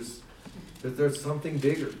that there's something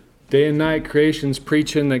bigger. Day and night, creation's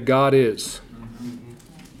preaching that God is,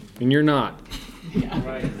 and you're not. Yeah.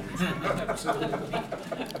 Right. Absolutely.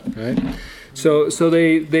 Right. So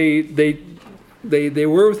they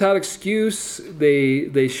were without excuse.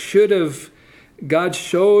 They should have. God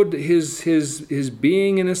showed his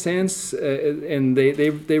being in a sense, and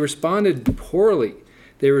they responded poorly.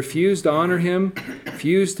 They refused to honor Him,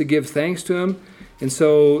 refused to give thanks to Him, And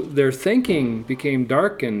so their thinking became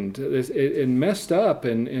darkened and messed up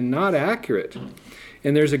and not accurate.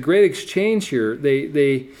 And there's a great exchange here.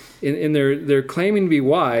 They're claiming to be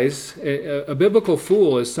wise. A biblical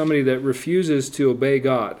fool is somebody that refuses to obey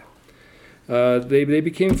God. They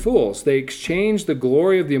became fools. They exchanged the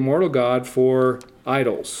glory of the immortal God for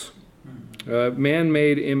idols,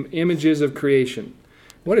 man-made images of creation.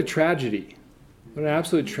 What a tragedy. What an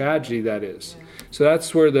absolute tragedy that is. So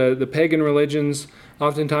that's where the pagan religions,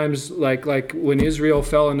 oftentimes, like when Israel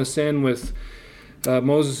fell into sin with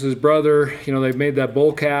Moses' brother, they made that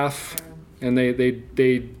bull calf, and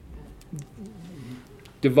they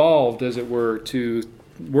devolved, as it were, to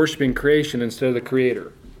worshiping creation instead of the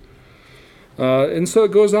Creator. And so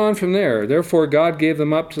it goes on from there. Therefore God gave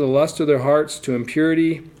them up to the lust of their hearts, to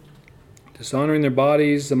impurity, dishonoring their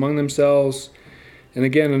bodies among themselves. And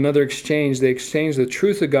again, another exchange. They exchanged the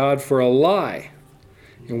truth of God for a lie,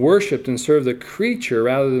 and worshipped and served the creature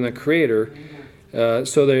rather than the Creator.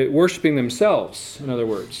 So they're worshiping themselves, in other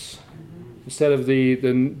words. Instead of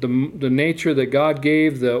the nature that God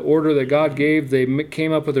gave, the order that God gave, they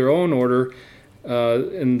came up with their own order,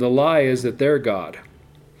 and the lie is that they're God,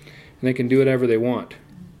 and they can do whatever they want.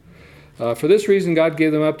 For this reason, God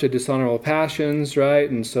gave them up to dishonorable passions, right?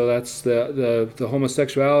 And so that's the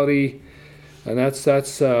homosexuality, and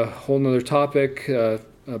that's a whole other topic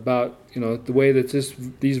about the way that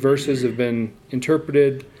these verses have been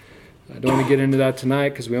interpreted. I don't want to get into that tonight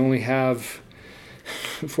because we only have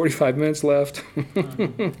 45 minutes left.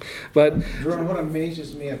 But Jerome, what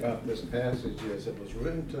amazes me about this passage is it was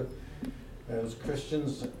written to those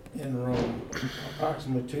Christians in Rome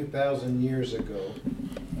approximately 2,000 years ago,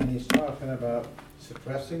 and he's talking about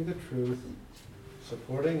suppressing the truth,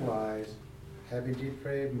 supporting lies, having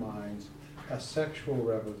depraved minds, a sexual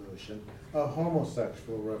revolution, a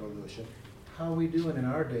homosexual revolution. How are we doing in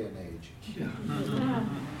our day and age?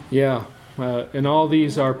 Yeah, and all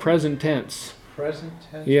these are present tense. Present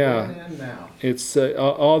tense, yeah. then and now. It's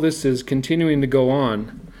all this is continuing to go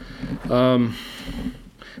on.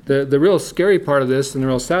 The real scary part of this and the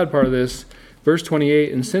real sad part of this, verse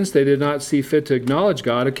 28, and since they did not see fit to acknowledge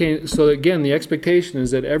God, okay, so again, the expectation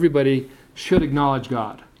is that everybody should acknowledge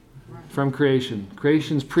God from creation.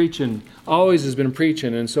 Creation's preaching, always has been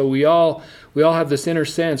preaching, and so we all have this inner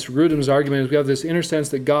sense. Grudem's argument is we have this inner sense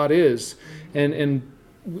that God is, and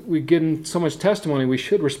we get in so much testimony, we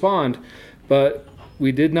should respond, but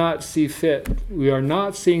we did not see fit. We are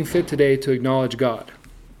not seeing fit today to acknowledge God.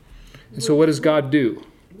 And so what does God do?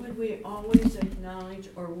 Would we always acknowledge,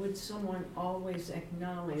 or would someone always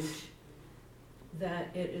acknowledge that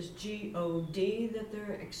it is G-O-D that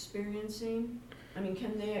they're experiencing? I mean,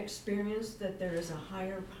 can they experience that there is a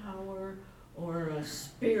higher power or a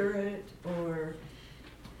spirit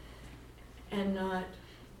and not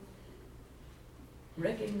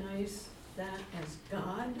recognize that as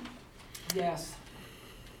God? Yes.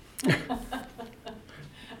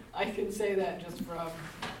 I can say that just from,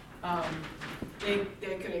 they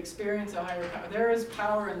could experience a higher power. There is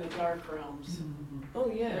power in the dark realms. Mm-hmm.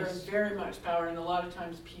 Oh, yes. There is very much power, and a lot of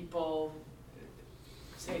times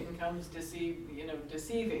Satan comes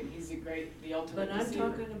deceiving. He's the ultimate But I'm deceiver.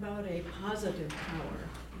 talking about a positive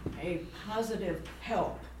power, a positive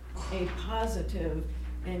help, a positive,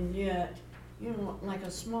 and yet, like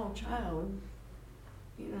a small child,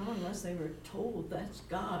 unless they were told that's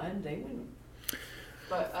God, they wouldn't.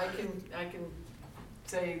 But I can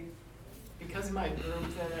say, because of my group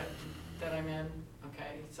that I'm in,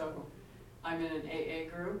 okay, so I'm in an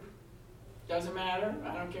AA group. Doesn't matter,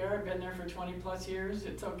 I don't care, I've been there for 20 plus years,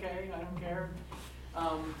 it's okay, I don't care.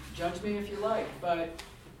 Judge me if you like, but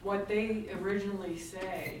what they originally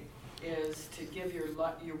say is to give your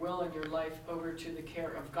will and your life over to the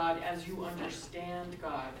care of God as you understand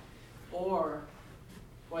God. Or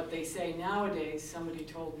what they say nowadays, somebody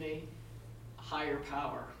told me, higher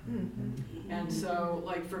power. Mm-hmm. And so,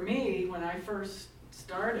 like for me, when I first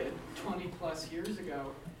started 20 plus years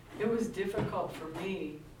ago, it was difficult for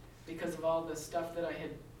me because of all the stuff that I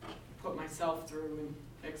had put myself through and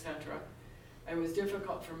etc. It was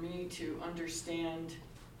difficult for me to understand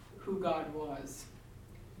who God was.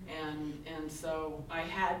 And so I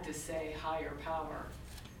had to say higher power.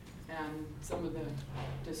 And some of the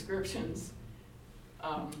descriptions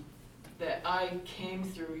that I came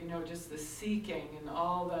through, just the seeking and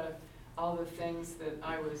all the things that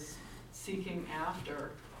I was seeking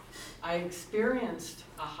after, I experienced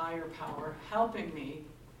a higher power helping me.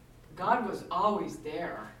 God was always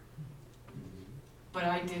there, but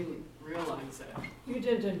I didn't realize it. You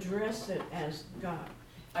didn't address it as God.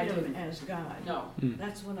 I didn't. As God. No.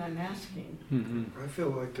 That's what I'm asking. Mm-hmm. I feel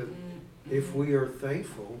like if we are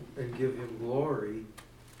thankful and give him glory,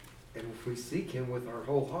 and if we seek him with our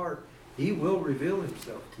whole heart, he will reveal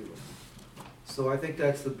himself to us. So I think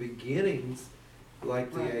that's the beginnings,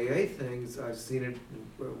 like the AA things. I've seen it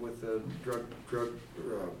with the drug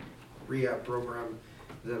rehab program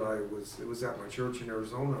that it was at my church in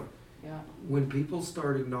Arizona. Yeah. When people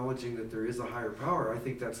start acknowledging that there is a higher power, I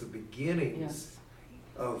think that's the beginnings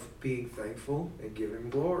of being thankful and giving him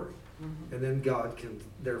glory. Mm-hmm. And then God can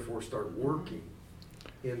therefore start working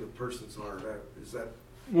in the person's heart. Is that?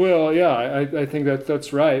 Well, yeah, I think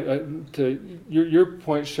that's right. To your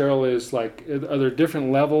point, Cheryl, is like, are there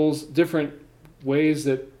different levels, different ways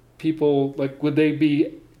that people, like, would they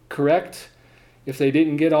be correct if they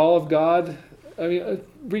didn't get all of God? I mean,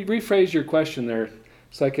 rephrase your question there,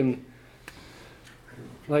 so I can,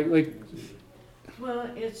 like. Well,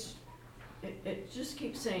 it just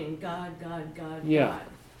keeps saying God, God, God, Yeah. God.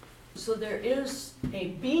 So there is a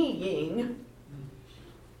being.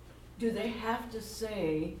 Do they have to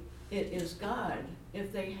say it is God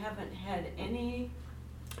if they haven't had any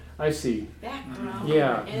I see. background?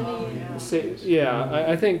 Yeah. Or any,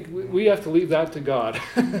 I think we have to leave that to God,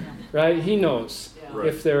 right? He knows Yeah.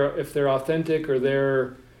 if they're authentic or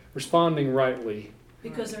they're responding rightly.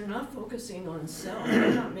 Because they're not focusing on self.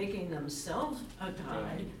 They're not making themselves a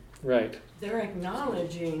God. Right. They're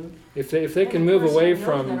acknowledging. If they can and of move course away I know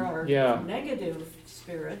from there are negative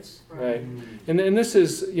spirits. Right. And this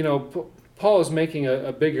is, Paul is making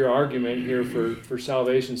a bigger argument here for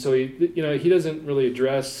salvation. So he doesn't really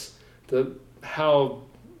address how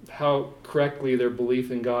correctly their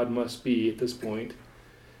belief in God must be at this point.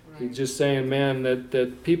 Right. He's just saying, man,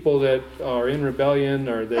 that people that are in rebellion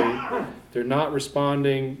or they're not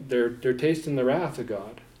responding, they're tasting the wrath of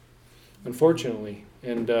God, unfortunately.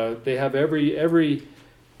 And they have every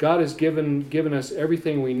God has given us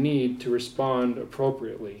everything we need to respond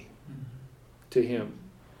appropriately to Him.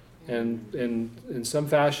 And in some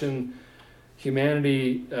fashion,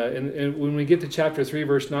 humanity, and when we get to chapter 3,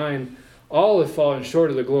 verse 9, all have fallen short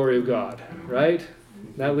of the glory of God, right?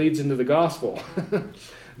 That leads into the gospel.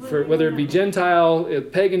 For whether it be Gentile,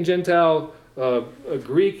 pagan Gentile,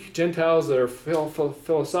 Greek Gentiles that are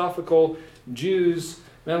philosophical, Jews,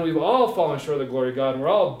 man, we've all fallen short of the glory of God, and we're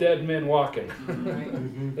all dead men walking,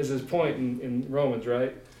 is his point in Romans,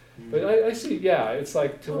 right? But I see, it's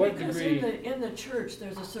like, to what degree... Because in the church,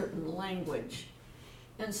 there's a certain language,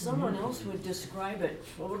 and someone else would describe it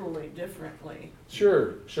totally differently.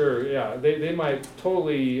 Sure, yeah. They might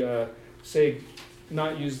totally say,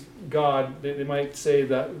 not use God, they might say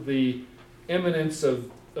that the eminence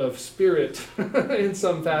of spirit in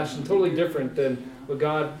some fashion, totally different than what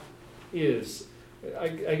God is.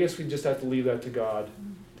 I guess we just have to leave that to God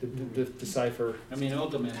to decipher. I mean,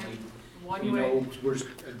 ultimately, we're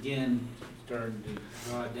again starting to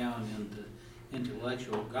draw down into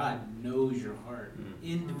intellectual. God knows your heart.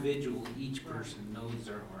 Individual, each person knows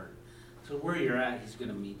their heart. So where you're at, He's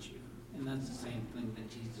going to meet you. And that's the same thing that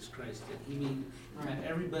Jesus Christ did. He met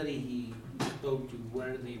everybody He spoke to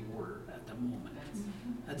where they were at the moment.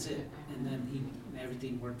 That's it. And then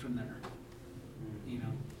everything worked from there.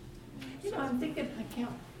 I'm thinking, I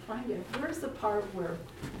can't find it. Where's the part where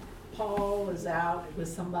Paul is out with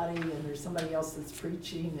somebody and there's somebody else that's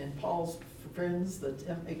preaching and Paul's friends, the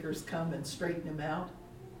tent makers, come and straighten him out?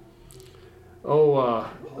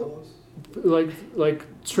 Like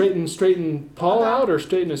straighten Paul out or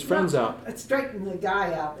straighten his friends out? Straighten the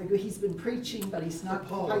guy out. He's been preaching, but he's not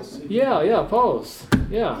quite. Yeah, Paul's.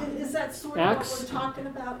 Yeah. Is that sort of Acts, what we're talking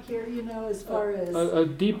about here? As far as a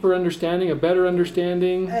deeper understanding, a better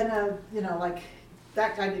understanding, and like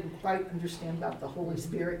that guy didn't quite understand about the Holy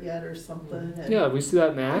Spirit yet, or something. And, we see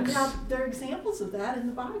that in Acts. Now there are examples of that in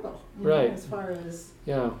the Bible. Right. As far as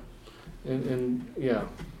and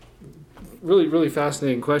really, really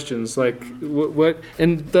fascinating questions. Like what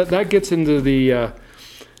and that gets into the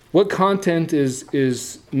what content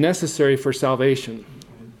is necessary for salvation.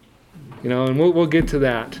 And we'll get to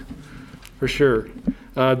that for sure.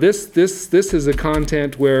 This is a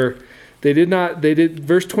content where they did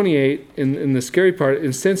verse 28 in the scary part,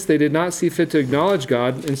 and since they did not see fit to acknowledge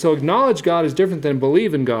God, and so acknowledge God is different than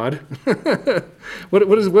believe in God.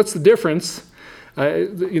 What's the difference?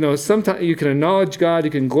 Sometimes you can acknowledge God,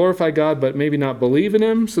 you can glorify God, but maybe not believe in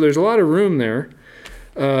Him. So there's a lot of room there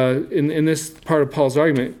in this part of Paul's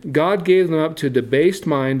argument. God gave them up to a debased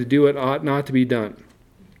mind to do what ought not to be done.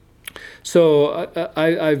 So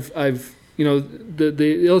I've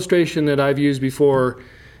the illustration that I've used before,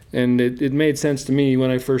 and it made sense to me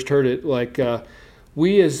when I first heard it. Like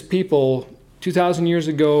we as people, 2,000 years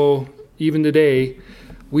ago, even today,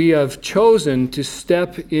 we have chosen to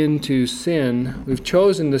step into sin. We've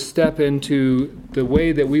chosen to step into the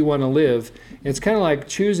way that we want to live. It's kind of like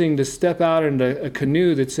choosing to step out into a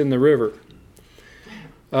canoe that's in the river.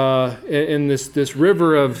 And this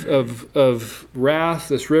river of wrath,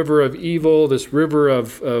 this river of evil, this river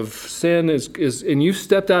of sin is, and you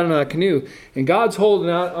stepped out into that canoe, and God's holding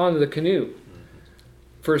out onto the canoe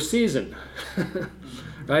for a season.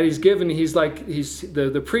 Right?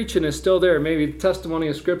 The preaching is still there. Maybe the testimony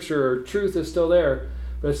of Scripture or truth is still there.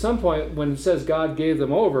 But at some point, when it says God gave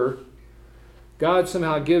them over, God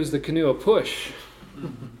somehow gives the canoe a push.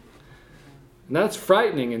 And that's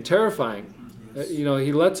frightening and terrifying.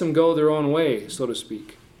 He lets them go their own way, so to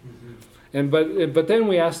speak. And but then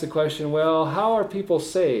we ask the question, well, how are people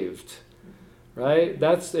saved? Right?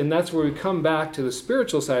 That's where we come back to the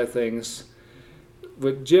spiritual side of things.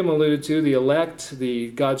 What Jim alluded to, the elect,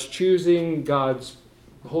 God's choosing, God's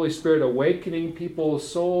Holy Spirit awakening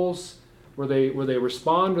people's souls, where they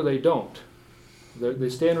respond or they don't. They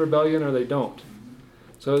stay in rebellion or they don't.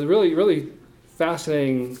 So it's really, really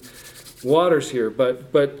fascinating waters here.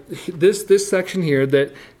 But this section here,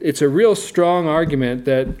 that it's a real strong argument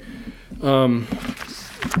that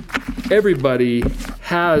everybody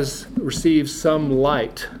has received some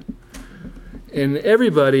light. And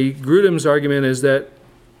Grudem's argument is that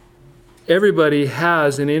everybody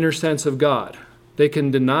has an inner sense of God. They can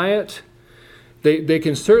deny it. They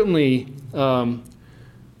can certainly,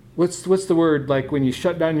 what's the word, like when you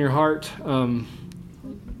shut down your heart?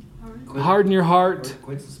 Harden your heart.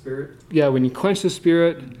 Quench the spirit. Yeah, when you quench the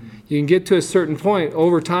spirit, you can get to a certain point.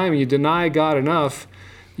 Over time, you deny God enough,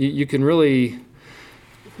 you can really,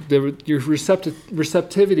 your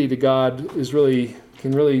receptivity to God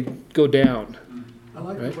can really go down. I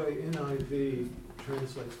like the way NIV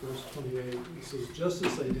translates verse 28. It says, just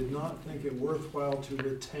as they did not think it worthwhile to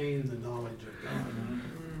retain the knowledge of God.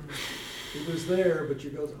 It was there, but you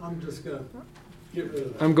go, I'm just going to get rid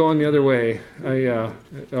of that. I'm going the other way.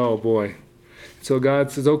 Oh boy. So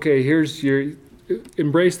God says, okay,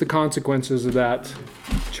 embrace the consequences of that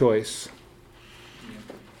choice.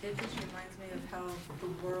 It just reminds me of how the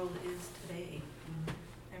world is today.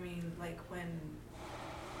 I mean, like when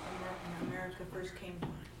America first came to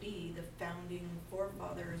be, the founding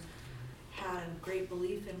forefathers had great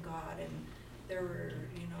belief in God, and they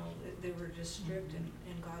were just strict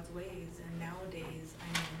in God's ways. And nowadays, I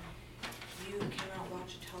mean, you cannot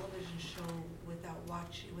watch a television show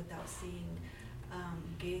without seeing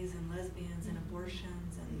gays and lesbians and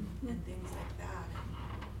abortions and things like that.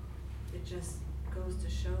 And it just goes to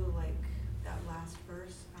show, like that last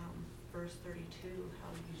verse, verse 32,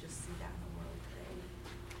 how you just see that in the world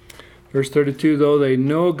today. Verse 32, though they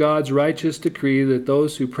know God's righteous decree that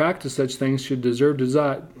those who practice such things should deserve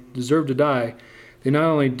to die, they not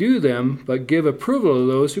only do them, but give approval to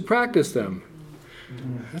those who practice them.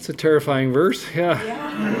 That's a terrifying verse, yeah.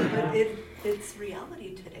 Yeah, but it's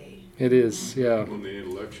reality today. It is, yeah. When the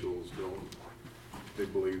intellectuals they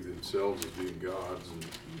believe themselves as being gods, and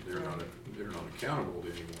they're not accountable to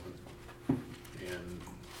anyone. And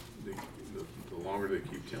the longer they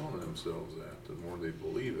keep telling themselves that, the more they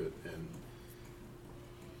believe it. And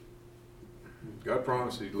God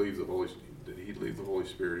promised that He'd leave the Holy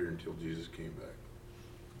Spirit here until Jesus came back.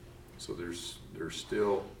 So there's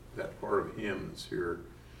still that part of Him that's here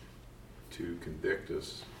to convict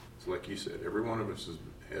us. It's like you said, every one of us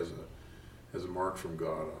has a mark from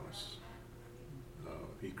God on us.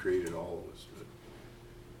 He created all of us, but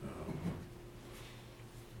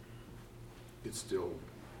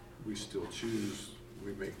we still choose.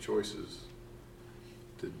 We make choices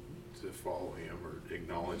to follow Him or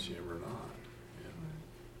acknowledge Him or not.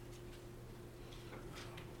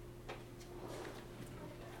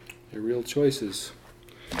 They're real choices.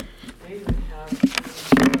 They even have,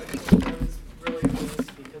 I was really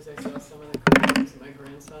pleased because I saw some of the programs my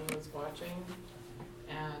grandson was watching,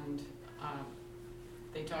 and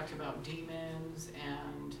they talked about demons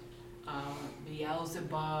and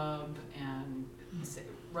Beelzebub, and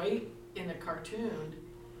right in a cartoon,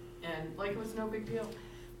 and like it was no big deal.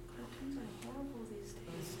 Cartoons are horrible these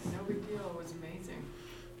days. It was no big deal. It was amazing.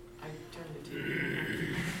 I turned the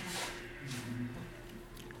TV.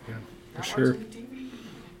 Yeah, for Not sure. watching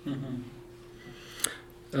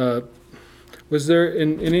TV. Was there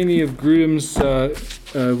in any of Grudem's?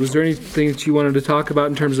 Was there anything that you wanted to talk about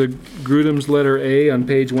in terms of Grudem's letter A on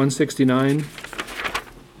page 169?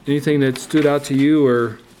 Anything that stood out to you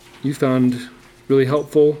or you found really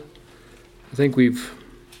helpful? I think we've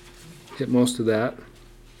hit most of that.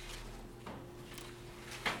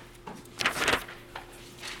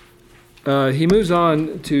 He moves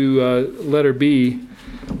on to letter B.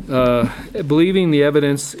 believing the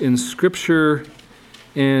evidence in Scripture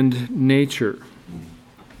and nature.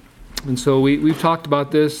 And so we've talked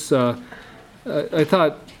about this. I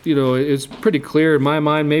thought, it's pretty clear in my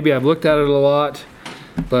mind. Maybe I've looked at it a lot,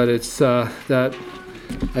 but it's that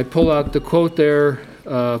I pull out the quote there,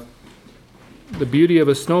 the beauty of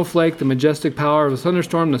a snowflake, the majestic power of a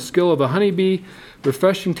thunderstorm, the skill of a honeybee,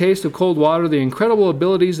 refreshing taste of cold water, the incredible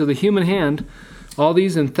abilities of the human hand, all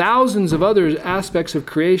these and thousands of other aspects of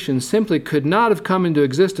creation simply could not have come into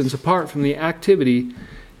existence apart from the activity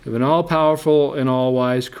of an all-powerful and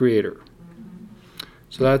all-wise creator.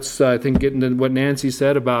 So that's, I think, getting to what Nancy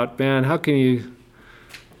said about, man, how can you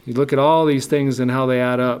look at all these things and how they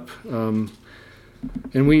add up.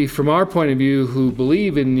 And we, from our point of view, who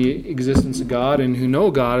believe in the existence of God and who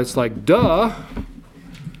know God, it's like, duh.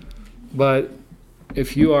 But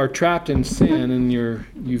if you are trapped in sin and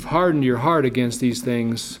you've hardened your heart against these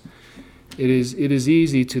things, it is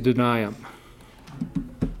easy to deny them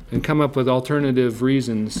and come up with alternative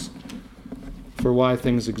reasons for why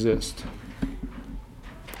things exist.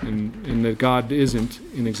 And that God isn't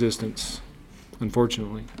in existence,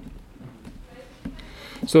 unfortunately.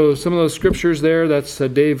 So some of those scriptures there, that's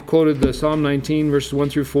Dave quoted the Psalm 19, verses 1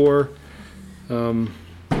 through 4. Romans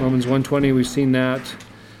 1:20, we've seen that.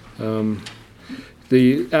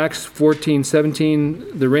 The Acts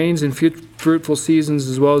 14:17, the rains and fruitful seasons,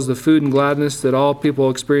 as well as the food and gladness that all people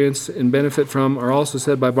experience and benefit from, are also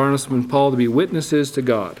said by Barnabas and Paul to be witnesses to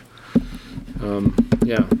God.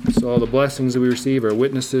 So all the blessings that we receive are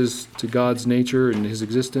witnesses to God's nature and His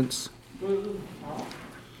existence.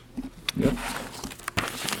 Yep.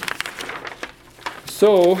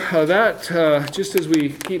 So just as we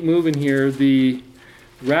keep moving here, the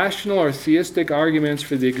rational or theistic arguments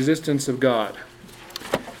for the existence of God.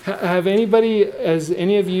 Has anybody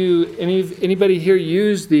here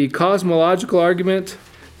used the cosmological argument,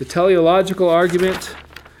 the teleological argument,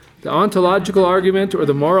 the ontological argument, or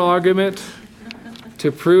the moral argument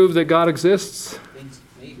to prove that God exists?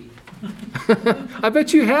 Maybe. I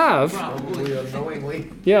bet you have. Probably unknowingly.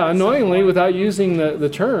 Yeah, unknowingly, without using the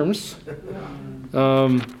terms.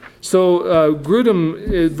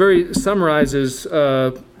 Grudem very summarizes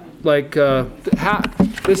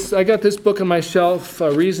I got this book on my shelf,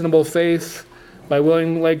 Reasonable Faith by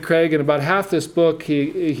William Lane Craig, and about half this book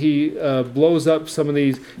he blows up some of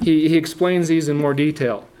these. He explains these in more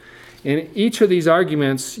detail. And each of these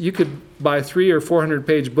arguments, you could buy 300 or 400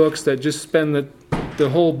 page books that just spend the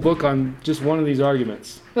whole book on just one of these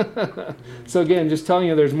arguments. So again, just telling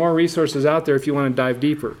you there's more resources out there if you want to dive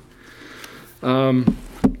deeper.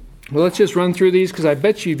 Well, let's just run through these because I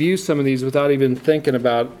bet you've used some of these without even thinking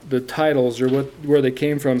about the titles or where they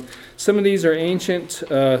came from. Some of these are ancient,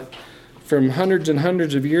 from hundreds and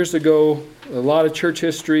hundreds of years ago. A lot of church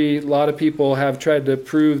history, a lot of people have tried to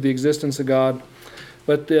prove the existence of God.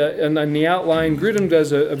 But in the outline, Grudem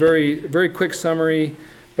does a very, very quick summary,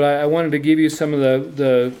 but I wanted to give you some of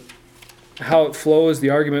the how it flows, the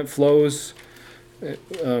argument flows,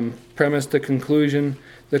 premise to conclusion.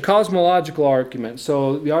 The cosmological argument.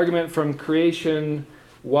 So the argument from creation,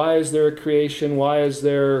 why is there a creation? Why is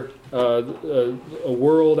there a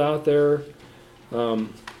world out there?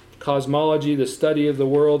 Cosmology, the study of the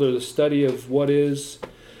world or the study of what is.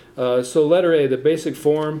 So letter A, the basic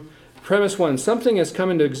form. Premise 1, something has come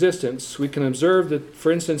into existence. We can observe that,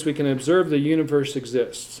 for instance, we can observe the universe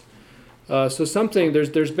exists. So something,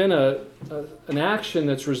 there's been an action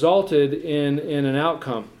that's resulted in an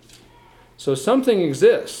outcome. So something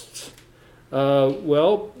exists.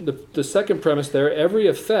 The second premise there, every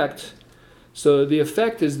effect, so the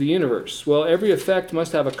effect is the universe. Well, every effect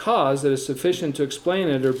must have a cause that is sufficient to explain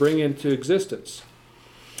it or bring it into existence.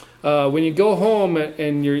 When you go home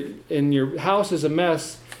and your house is a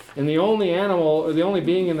mess, and the only animal or the only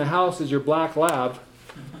being in the house is your black lab,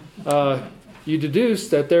 you deduce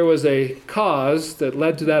that there was a cause that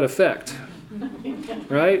led to that effect,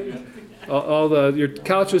 right? Your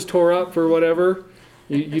couch was tore up or whatever.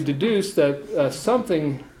 You deduce that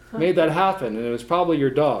something made that happen, and it was probably your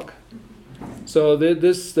dog. So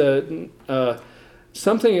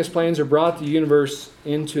something explains or brought the universe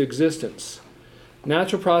into existence.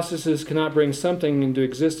 Natural processes cannot bring something into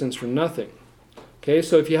existence from nothing. Okay,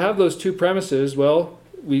 so if you have those two premises, well,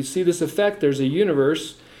 we see this effect, there's a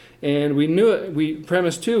universe, and we knew it.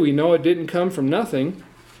 Premise 2, we know it didn't come from nothing.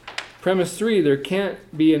 Premise 3, there can't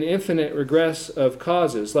be an infinite regress of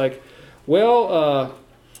causes. Like, the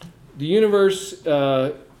universe,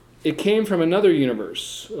 it came from another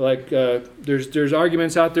universe. Like, there's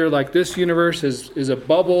arguments out there like this universe is a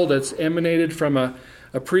bubble that's emanated from a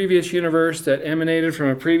previous universe that emanated from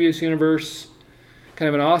a previous universe. Kind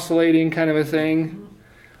of an oscillating kind of a thing.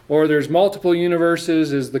 or there's multiple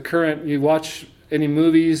universes is the current, you watch any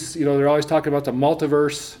movies, they're always talking about the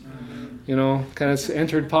multiverse, kind of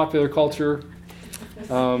entered popular culture.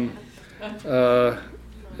 But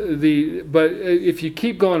if you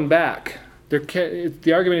keep going back,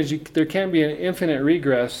 the argument is there can't be an infinite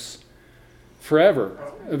regress forever.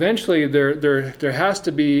 Eventually, there has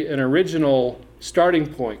to be an original starting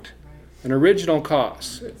point, an original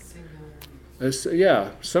cause.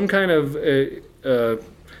 Some kind of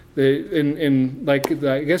I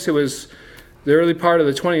guess it was the early part of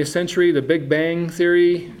the 20th century, the Big Bang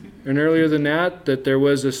theory, and earlier than that there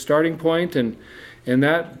was a starting point, and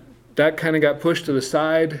that kind of got pushed to the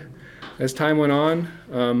side as time went on.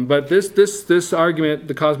 But this argument,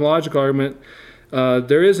 the cosmological argument,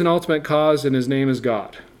 there is an ultimate cause, and his name is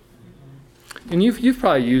God. And you've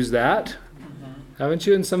probably used that, haven't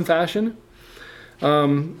you, in some fashion?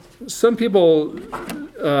 Some people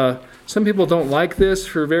don't like this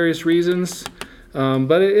for various reasons,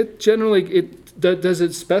 but it generally does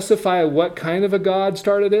it specify what kind of a God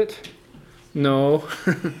started it? No.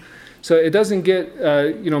 So it doesn't get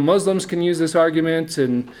Muslims can use this argument,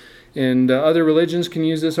 and other religions can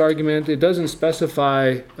use this argument. It doesn't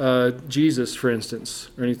specify Jesus, for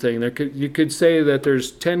instance, or anything. You could say that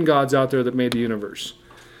there's 10 gods out there that made the universe,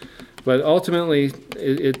 but ultimately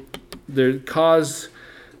there's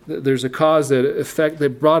a cause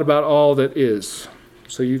that brought about all that is.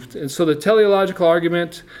 So the teleological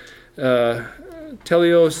argument,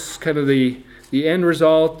 teleos, kind of the end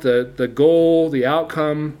result, the goal, the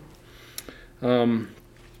outcome.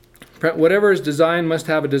 Whatever is designed must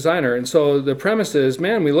have a designer. And so the premise is,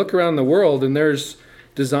 we look around the world and there's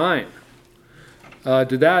design.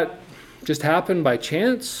 Did that just happen by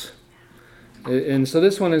chance? And so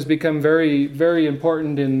this one has become very, very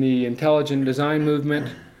important in the intelligent design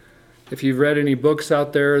movement. If you've read any books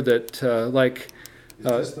out there that Is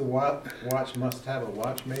this the watch must have a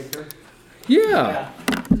watchmaker? Yeah.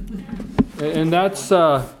 And that's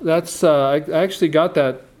I actually got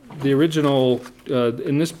that. The original,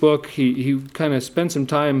 in this book, he kind of spent some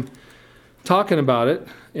time talking about it.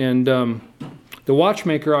 And the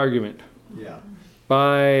watchmaker argument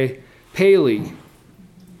by Paley.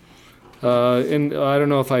 And I don't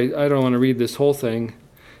know if I don't want to read this whole thing.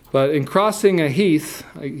 But in crossing a heath,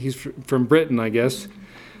 he's from Britain, I guess.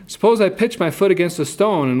 Suppose I pitched my foot against a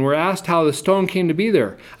stone and were asked how the stone came to be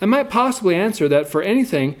there. I might possibly answer that for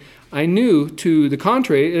anything I knew to the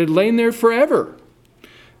contrary, it had lain there forever.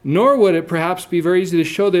 Nor would it perhaps be very easy to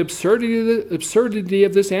show the absurdity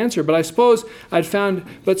of this answer. But suppose I had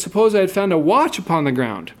found a watch upon the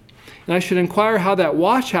ground, and I should inquire how that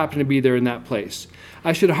watch happened to be there in that place.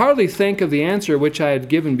 I should hardly think of the answer which I had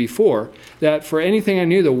given before, that for anything I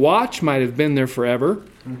knew, the watch might have been there forever.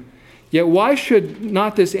 Yet why should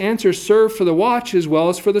not this answer serve for the watch as well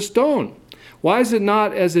as for the stone? Why is it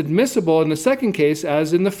not as admissible in the second case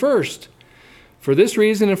as in the first? For this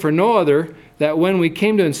reason and for no other, that when we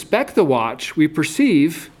came to inspect the watch, we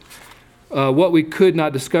perceive what we could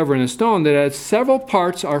not discover in a stone, that its several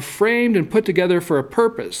parts are framed and put together for a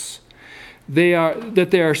purpose. They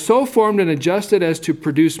are so formed and adjusted as to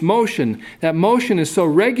produce motion. That motion is so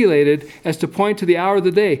regulated as to point to the hour of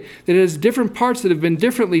the day. That it has different parts that have been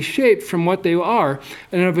differently shaped from what they are,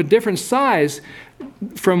 and of a different size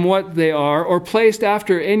from what they are, or placed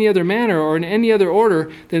after any other manner or in any other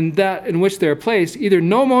order than that in which they are placed. Either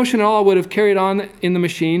no motion at all would have carried on in the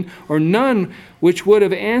machine, or none which would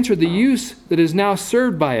have answered the use that is now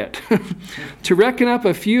served by it. To reckon up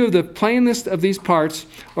a few of the plainest of these parts,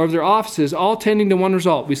 or of their offices, all tending to one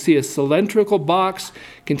result. We see a cylindrical box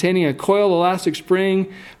containing a coiled elastic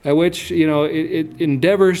spring by which it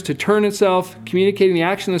endeavors to turn itself, communicating the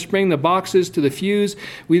action of the spring, the boxes to the fuse.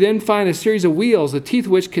 We then find a series of wheels, the teeth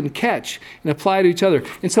of which can catch and apply to each other.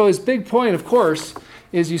 And so his big point, of course,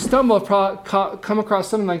 is you come across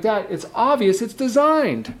something like that, it's obvious it's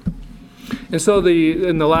designed. And so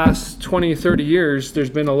in the last 20, 30 years, there's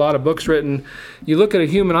been a lot of books written. You look at a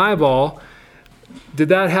human eyeball, did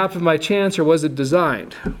that happen by chance or was it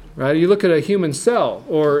designed? Right? You look at a human cell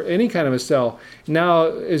or any kind of a cell. Now,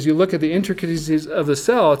 as you look at the intricacies of the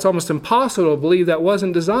cell, it's almost impossible to believe that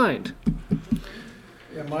wasn't designed.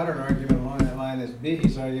 A modern argument along that line is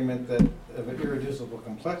Behe's argument that of an irreducible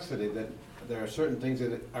complexity, that there are certain things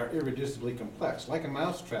that are irreducibly complex. Like a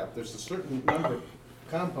mousetrap, there's a certain number of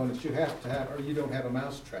components you have to have or you don't have a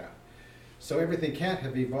mousetrap. So everything can't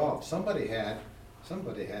have evolved. Somebody had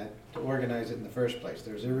to organize it in the first place.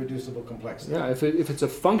 There's irreducible complexity. Yeah, if it's a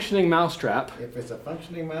functioning mousetrap. If it's a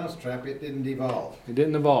functioning mousetrap, it didn't evolve. It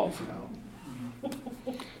didn't evolve. No.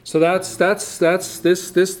 So that's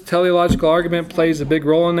this teleological argument plays a big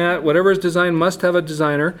role in that. Whatever is designed must have a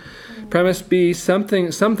designer. Premise B, some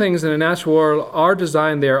things in the natural world are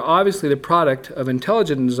designed. They are obviously the product of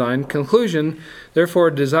intelligent design. Conclusion, therefore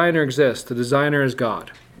a designer exists. The designer is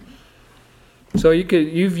God. So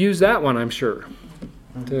you've used that one, I'm sure,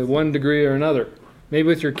 to one degree or another. Maybe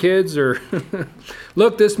with your kids, or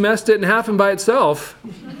look, this mess didn't happen by itself.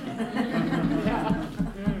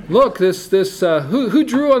 Look, who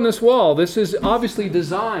drew on this wall? This is obviously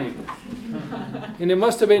designed. And it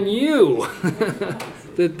must have been you,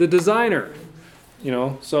 the designer.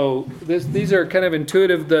 So these are kind of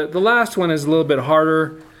intuitive. The last one is a little bit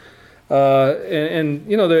harder. And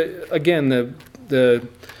the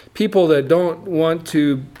people that don't want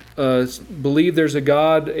to believe there's a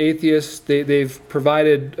God, atheists, they've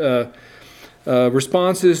provided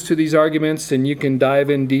responses to these arguments, and you can dive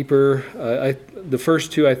in deeper. The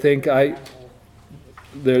first two, I think,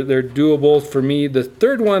 they're doable for me. The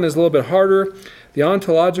third one is a little bit harder. The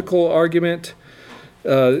ontological argument,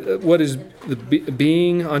 what is the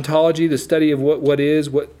being? Ontology, the study of what is,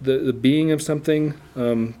 what the being of something.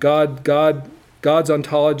 God's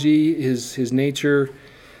ontology, his nature.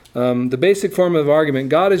 The basic form of argument: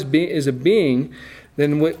 God is a being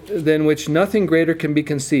than which nothing greater can be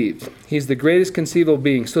conceived. He's the greatest conceivable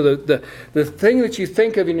being. So the thing that you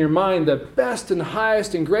think of in your mind, the best and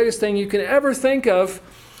highest and greatest thing you can ever think of,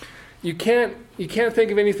 you can't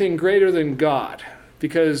think of anything greater than God,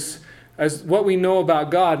 because as what we know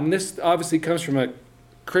about God, and this obviously comes from a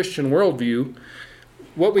Christian worldview,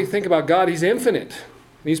 what we think about God, he's infinite,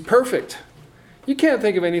 he's perfect. You can't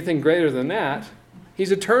think of anything greater than that.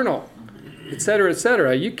 He's eternal, etc.,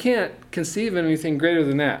 etc. You can't conceive of anything greater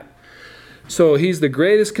than that. So he's the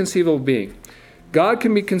greatest conceivable being. God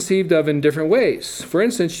can be conceived of in different ways. For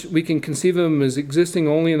instance, we can conceive of him as existing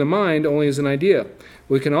only in the mind, only as an idea.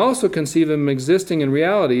 We can also conceive of him existing in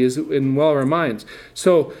reality, as in our minds.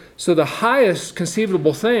 So the highest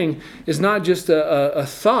conceivable thing is not just a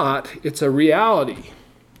thought, it's a reality.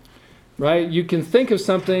 Right? You can think of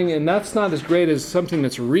something, and that's not as great as something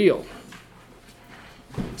that's real.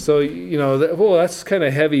 So, that's kind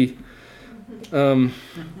of heavy. The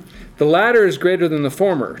latter is greater than the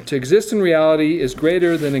former. To exist in reality is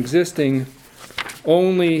greater than existing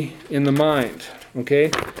only in the mind.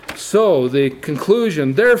 Okay? So, the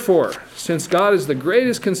conclusion, therefore, since God is the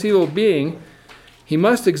greatest conceivable being, he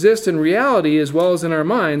must exist in reality as well as in our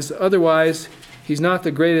minds. Otherwise, he's not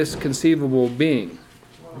the greatest conceivable being.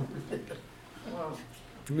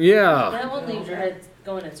 Yeah. That one leaves your head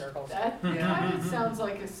going in circles. That kind of sounds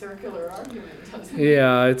like a circular argument, doesn't it?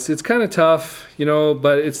 Yeah, it's kind of tough,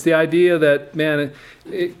 but it's the idea that, man,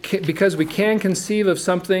 because we can conceive of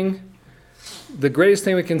something, the greatest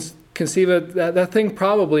thing we can conceive of, that thing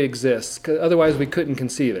probably exists, 'cause otherwise we couldn't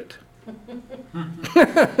conceive it.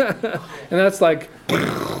 And that's like,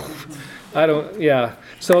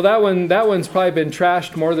 So that one's probably been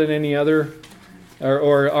trashed more than any other,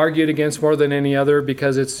 or argued against more than any other,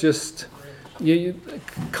 because it's just,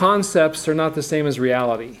 concepts are not the same as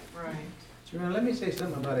reality. Right. Jerome, let me say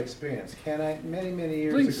something about experience. Can I? Many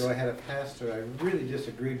years Please. ago, I had a pastor I really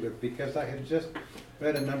disagreed with, because I had just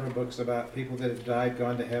read a number of books about people that had died,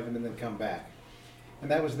 gone to heaven, and then come back.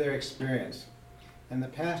 And that was their experience. And the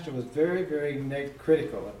pastor was very, very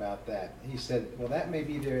critical about that. He said, well, that may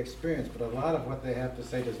be their experience, but a lot of what they have to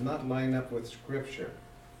say does not line up with Scripture.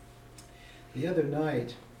 The other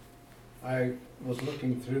night, I was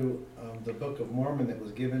looking through the Book of Mormon that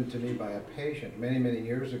was given to me by a patient many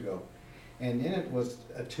years ago. And in it was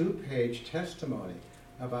a 2-page testimony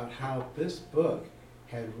about how this book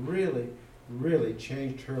had really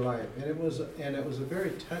changed her life. And it was a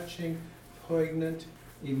very touching, poignant,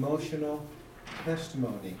 emotional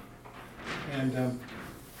testimony. And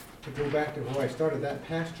to go back to where I started, that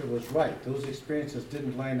pastor was right. Those experiences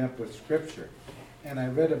didn't line up with Scripture. And I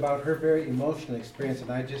read about her very emotional experience,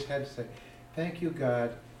 and I just had to say, thank you,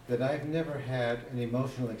 God, that I've never had an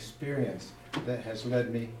emotional experience that has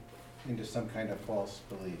led me into some kind of false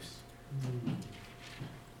beliefs.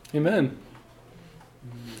 Amen.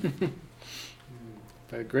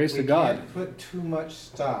 By the grace of God. We can't put too much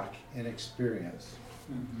stock in experience.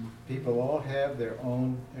 People all have their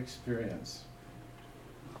own experience.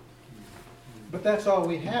 But that's all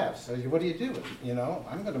we have. So what do you do?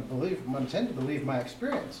 I'm going to tend to believe my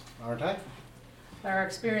experience, aren't I? Our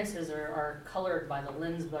experiences are colored by the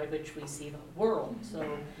lens by which we see the world. So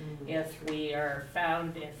if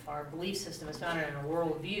our belief system is founded in a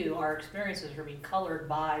worldview, our experiences will be colored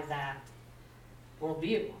by that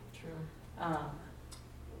worldview. True.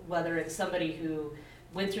 Whether it's somebody who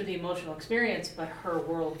went through the emotional experience, but her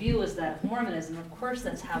worldview is that of Mormonism. Of course,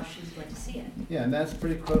 that's how she's going to see it. Yeah, and that's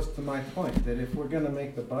pretty close to my point, that if we're gonna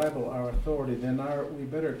make the Bible our authority, then we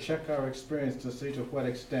better check our experience to see to what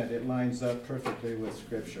extent it lines up perfectly with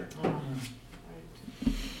Scripture.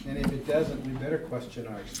 And if it doesn't, we better question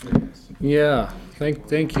our experience. Yeah,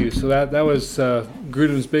 thank you. So that was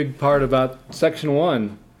Grudem's big part about section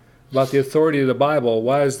 1, about the authority of the Bible.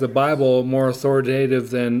 Why is the Bible more authoritative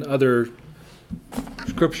than other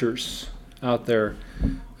scriptures out there?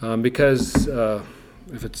 Because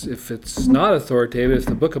if it's not authoritative, if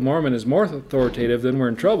the Book of Mormon is more authoritative, then we're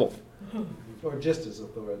in trouble. Or just as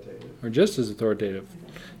authoritative. Or just as authoritative.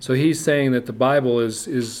 So he's saying that the Bible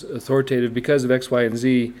is authoritative because of X, Y, and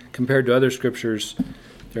Z compared to other scriptures.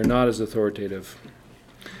 They're not as authoritative.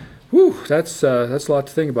 Whew, that's a lot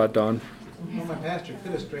to think about, Don. Well, my pastor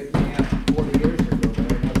could have straightened me out 40 years ago, but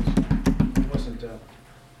I wasn't.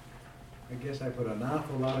 I guess I put an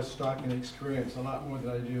awful lot of stock in experience, a lot more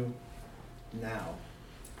than I do now.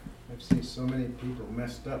 I've seen so many people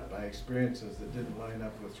messed up by experiences that didn't line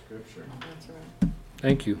up with Scripture. That's right.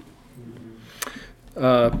 Thank you.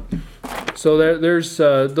 So there's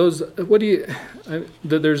those. What do you?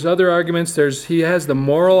 There's other arguments. He has the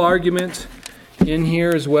moral argument in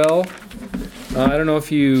here as well. I don't know if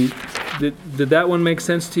you did that one make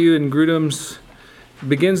sense to you? In Grudem's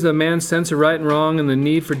begins the man's sense of right and wrong and the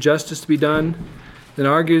need for justice to be done. Then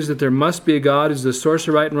argues that there must be a God who's the source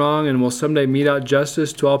of right and wrong and will someday mete out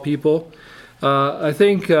justice to all people. I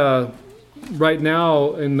think right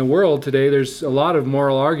now in the world today, there's a lot of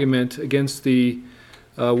moral argument against the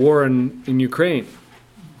war in Ukraine.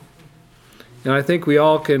 And I think we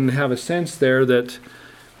all can have a sense there that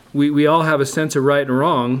we all have a sense of right and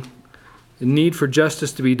wrong, the need for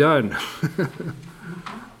justice to be done.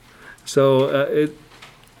 So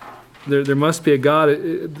there must be a God.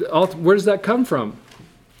 Where does that come from?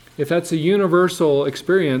 If that's a universal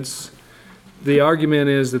experience, the argument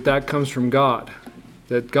is that comes from God.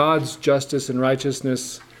 That God's justice and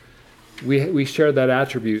righteousness, we share that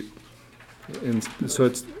attribute. And so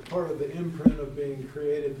it's part of the imprint of being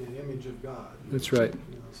created in the image of God. That's right.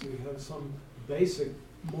 So you have some basic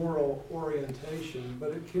moral orientation, but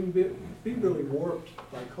it can be really warped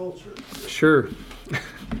by culture. Sure.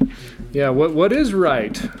 Yeah, what is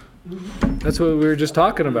right? That's what we were just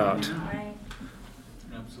talking about. Right.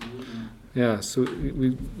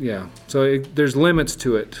 Absolutely. Yeah, so there's limits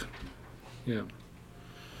to it. Yeah.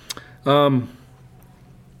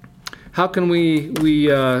 How can we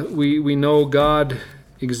know God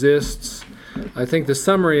exists? I think the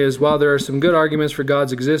summary is, while there are some good arguments for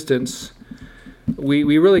God's existence,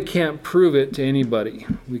 we really can't prove it to anybody.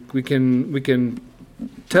 We can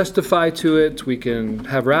testify to it. We can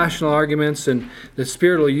have rational arguments, and the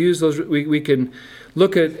Spirit will use those. We can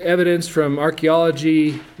look at evidence from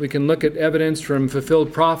archaeology. We can look at evidence from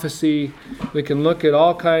fulfilled prophecy. We can look at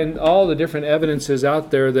all the different evidences out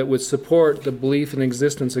there that would support the belief in the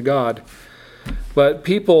existence of God. But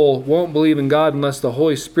people won't believe in God unless the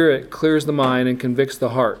Holy Spirit clears the mind and convicts the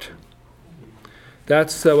heart.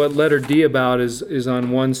 That's what letter D about is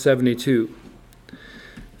on 172.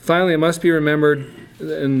 Finally, it must be remembered,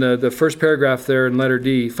 in the first paragraph there in letter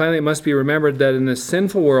D, finally it must be remembered that in this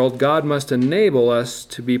sinful world, God must enable us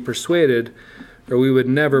to be persuaded, or we would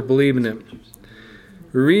never believe in Him.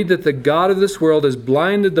 We read that the God of this world has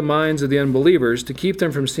blinded the minds of the unbelievers to keep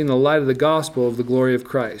them from seeing the light of the gospel of the glory of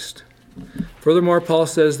Christ. Furthermore, Paul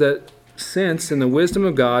says that since, in the wisdom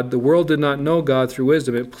of God, the world did not know God through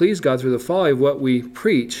wisdom, it pleased God through the folly of what we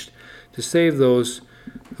preached to save those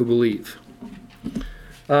who believe.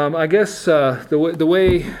 I guess the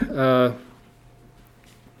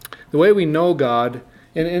way we know God,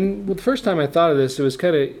 and the first time I thought of this, it was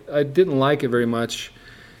I didn't like it very much,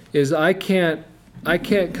 is I can't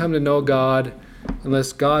come to know God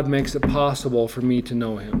unless God makes it possible for me to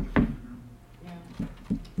know Him.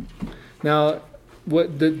 Now,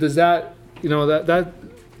 what does that,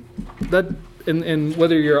 that and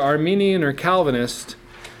whether you're Arminian or Calvinist,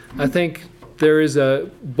 I think there is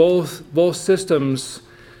both systems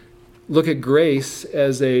look at grace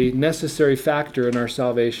as a necessary factor in our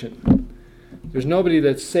salvation. There's nobody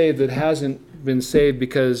that's saved that hasn't been saved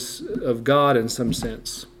because of God in some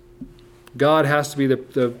sense. God has to be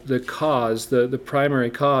the cause, the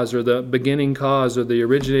primary cause, or the beginning cause, or the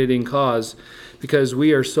originating cause, because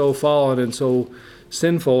we are so fallen and so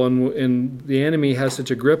sinful, and the enemy has such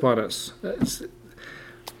a grip on us.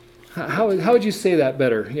 How would you say that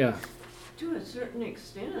better? Yeah. To a certain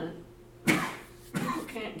extent, people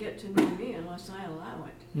can't get to know me unless I allow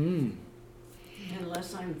it.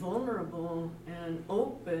 Unless I'm vulnerable and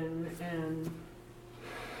open and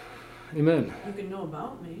Amen. You can know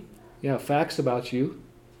about me. Yeah, facts about you.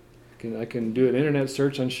 I can do an internet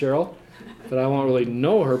search on Cheryl, but I won't really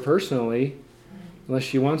know her personally unless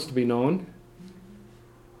she wants to be known.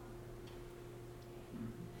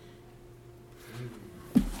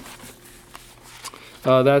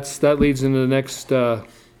 That leads into the next.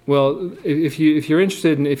 Well, if you're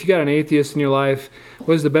interested in, if you got an atheist in your life,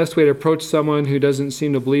 what is the best way to approach someone who doesn't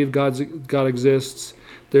seem to believe God exists?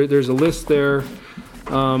 There's a list there.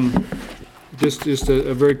 Just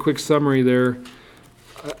a very quick summary there.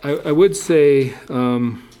 I would say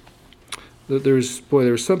that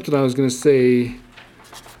there's something I was going to say.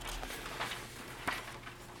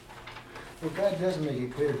 Well, God does make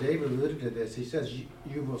it clear. David alluded to this. He says,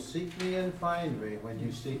 you will seek me and find me when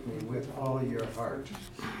you seek me with all your heart.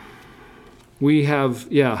 We have,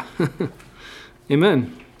 yeah.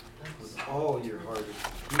 Amen. With all your heart.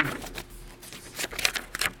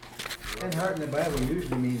 And heart in the Bible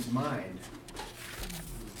usually means mind.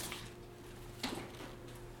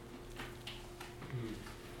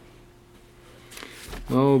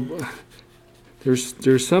 Oh,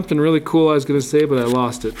 there's something really cool I was going to say, but I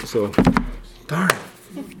lost it. So, darn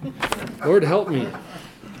it. Lord help me.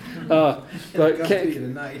 But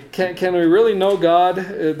can we really know God?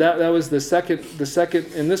 That was the second.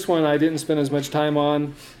 In this one, I didn't spend as much time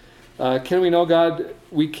on. Can we know God?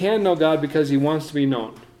 We can know God because He wants to be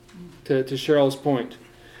known. To Cheryl's point,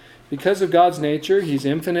 because of God's nature, He's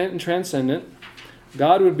infinite and transcendent.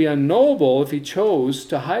 God would be unknowable if He chose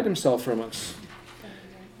to hide Himself from us.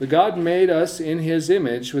 But God made us in His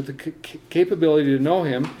image with the capability to know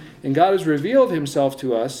Him, and God has revealed Himself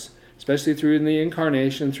to us, especially through the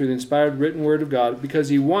incarnation, through the inspired written Word of God, because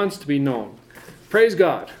He wants to be known. Praise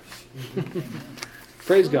God.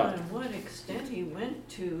 Praise God. And what extent He went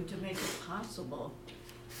to make it possible.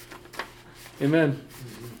 Amen.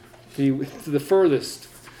 He, to the furthest,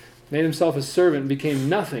 made Himself a servant and became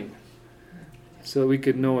nothing so that we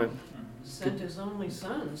could know Him. Sent His only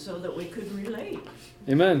Son so that we could relate.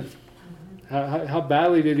 Amen. How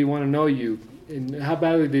badly did He want to know you? And how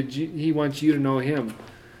badly did He want you to know Him?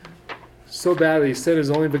 So badly, He sent His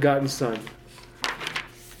only begotten Son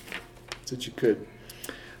so that you could.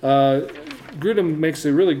 Grudem makes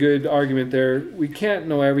a really good argument there. We can't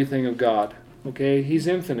know everything of God. Okay? He's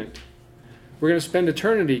infinite. We're going to spend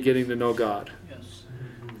eternity getting to know God. Yes.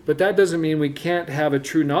 But that doesn't mean we can't have a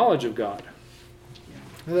true knowledge of God.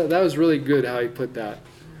 That was really good how he put that.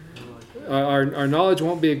 Our knowledge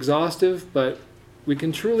won't be exhaustive, but we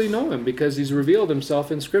can truly know Him because He's revealed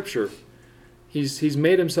Himself in Scripture. He's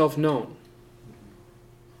made Himself known.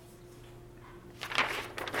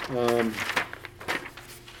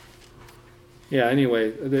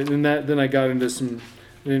 Anyway, then I got into some.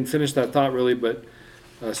 I didn't finish that thought really, but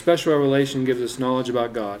special revelation gives us knowledge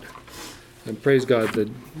about God, and praise God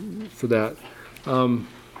for that.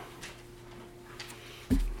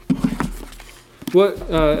 What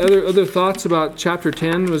other thoughts about chapter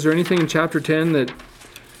 10? Was there anything in chapter 10 that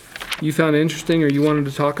you found interesting or you wanted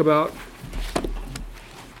to talk about?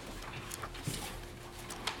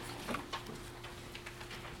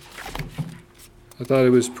 I thought it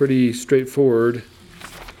was pretty straightforward.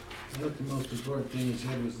 I thought the most important thing he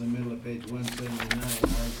said was in the middle of page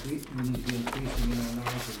 179. We need to be increasing in our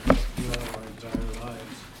knowledge of God throughout our entire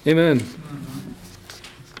lives. Amen.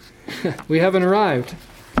 We haven't arrived.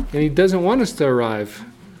 And He doesn't want us to arrive.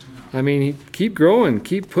 I mean, keep growing,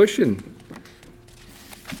 keep pushing.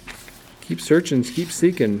 Keep searching, keep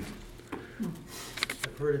seeking.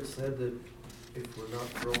 I've heard it said that if we're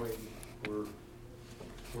not growing, we're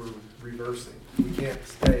reversing. We can't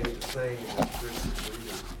stay the same as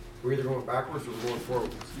Christians. We're either going backwards or we're going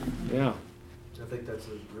forwards. Yeah. I think that's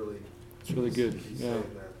it's really good. He's Yeah.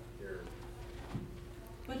 saying that here.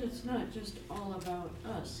 But it's not just all about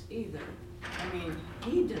us either. I mean,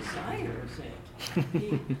 He desires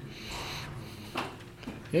it.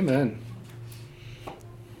 Amen.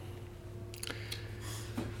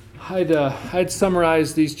 I'd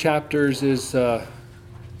summarize these chapters as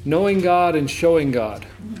knowing God and showing God.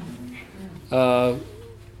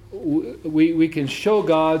 We can show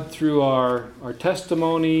God through our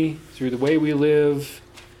testimony, through the way we live,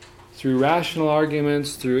 through rational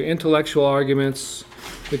arguments, through intellectual arguments.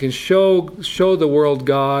 We can show the world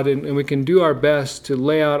God, and we can do our best to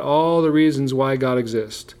lay out all the reasons why God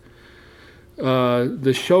exists.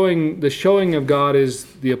 The showing of God is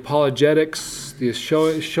the apologetics. The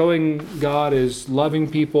showing God is loving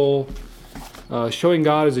people. Showing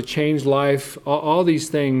God is a changed life. All these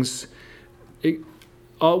things. We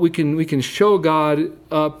can show God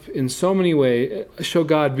up in so many ways. Show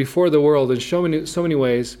God before the world in so many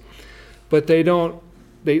ways, but they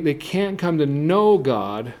can't come to know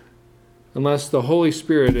God unless the Holy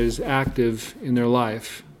Spirit is active in their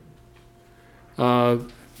life.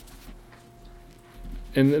 And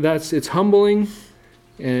it's humbling.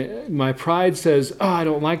 And my pride says, oh, I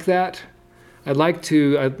don't like that.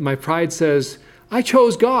 My pride says, I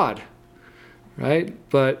chose God. Right?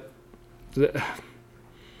 But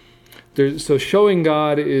so showing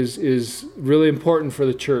God is really important for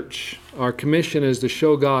the church. Our commission is to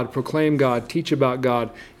show God, proclaim God, teach about God,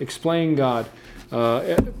 explain God,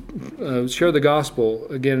 share the gospel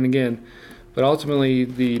again and again. But ultimately,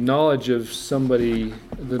 the knowledge of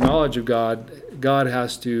God, God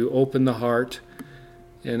has to open the heart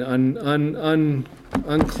and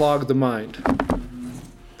unclog the mind.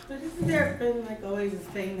 But isn't there been like always a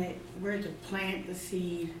thing that we're to plant the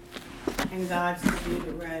seed and God's to do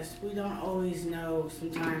the rest? We don't always know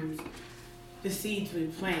sometimes the seeds we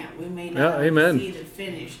plant. We may not see the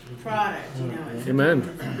finished product, and Amen.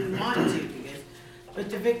 We want to, but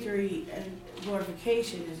the victory and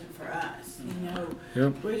glorification isn't for us.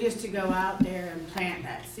 Yep. We're just to go out there and plant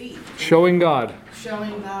that seed. Showing God.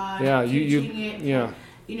 Yeah, teaching it. Yeah.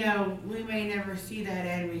 We may never see that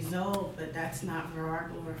end result, but that's not for our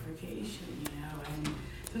glorification, and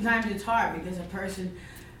sometimes it's hard because a person,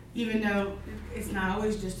 even though it's not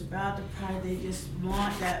always just about the pride, they just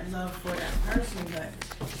want that love for that person. But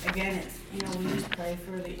again, it's, we just pray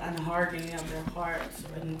for the unhardening of their hearts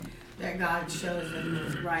and that God shows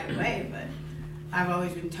them the right way. But I've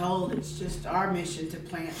always been told it's just our mission to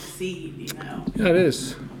plant the seed, Yeah, it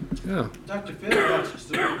is. Yeah. Dr. Phil asked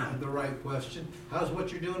the right question. How's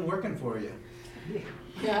what you're doing working for you?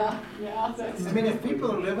 Yeah, that's. I mean, if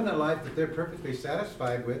people are living a life that they're perfectly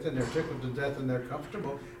satisfied with and they're tickled to death and they're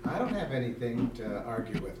comfortable, I don't have anything to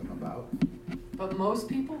argue with them about. But most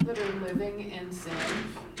people that are living in sin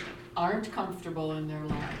aren't comfortable in their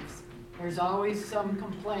lives. There's always some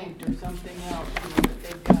complaint or something else that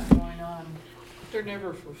they've got going on. They're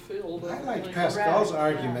never fulfilled. I like Pascal's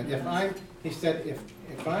argument. He said,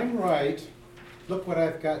 if I'm right, look what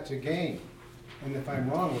I've got to gain. And if I'm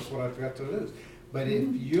wrong, look what I've got to lose. But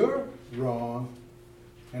if you're wrong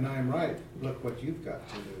and I'm right, look what you've got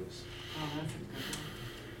to lose. Oh, that's a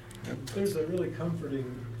good one. There's a really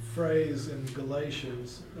comforting phrase in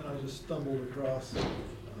Galatians that I just stumbled across.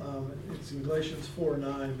 It's in Galatians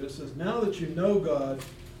 4:9, but it says, now that you know God,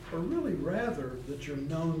 or really rather that you're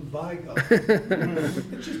known by God.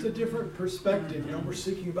 It's just a different perspective. We're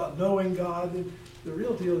seeking about knowing God. And the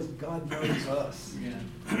real deal is God knows us.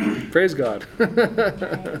 Yeah. Praise God.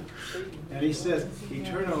 And he says,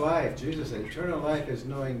 eternal life, Jesus said, eternal life is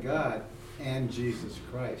knowing God and Jesus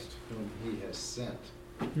Christ, whom he has sent.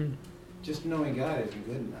 Just knowing God isn't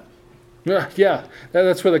good enough. Yeah,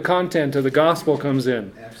 that's where the content of the gospel comes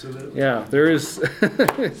in. Absolutely. Yeah, there is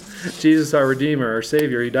Jesus, our Redeemer, our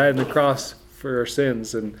Savior. He died on the cross for our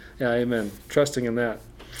sins, and yeah, amen. Trusting in that.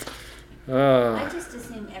 I just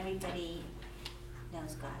assume everybody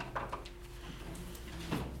knows God.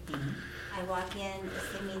 I walk in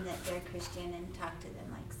assuming that they're Christian and talk to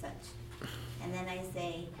them like such. And then I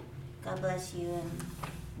say, God bless you, and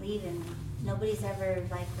leave, and nobody's ever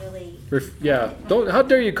really... Yeah, how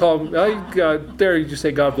dare you call me, how dare you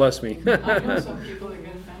say God bless me. I know some people that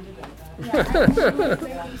get offended at that.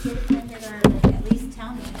 Yeah, I should get offended or at least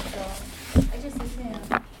tell me, so I just assume.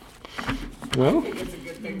 Well, I think it's a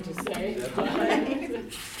good thing to say.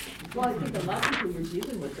 Well, I think a lot of people you're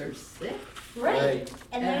dealing with are sick. Right.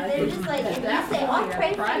 And they're just like, if you say, I'll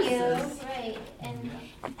pray for you. Right.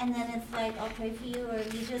 And then it's like, I'll pray for you, or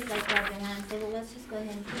you just like grab their hand and say, well, let's just go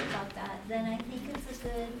ahead and pray about that. Then I think it's a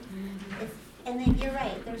good, and then you're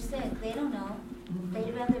right, they're sick, they don't know.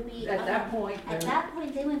 They'd rather be. At that point,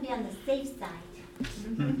 they would be on the safe side.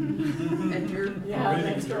 And you're,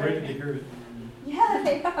 They're ready to hear it. Yeah,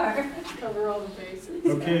 they are. Cover all the bases.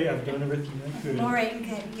 Okay, I've done everything I could. All right,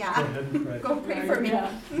 good, yeah. Go ahead and pray. Go pray for me.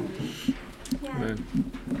 Yeah. Yeah.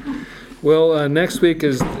 well, next week,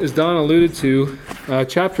 as Don alluded to,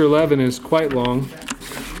 chapter 11 is quite long.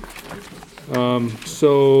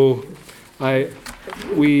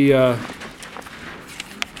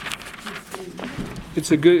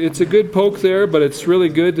 It's a good poke there, but it's really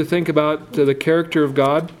good to think about the character of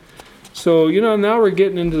God. So now we're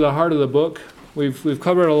getting into the heart of the book. We've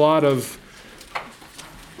covered a lot of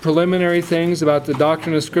preliminary things about the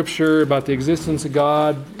doctrine of Scripture, about the existence of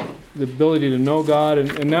God, the ability to know God,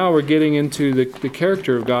 and now we're getting into the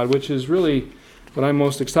character of God, which is really what I'm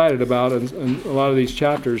most excited about in a lot of these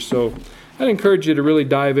chapters. So I'd encourage you to really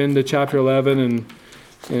dive into chapter 11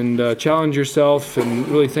 and challenge yourself and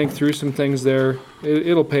really think through some things there.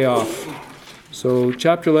 It'll pay off. So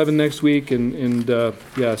chapter 11 next week,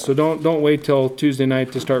 so don't wait till Tuesday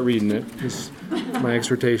night to start reading it. This is my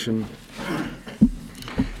exhortation.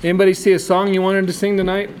 Anybody see a song you wanted to sing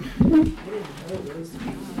tonight?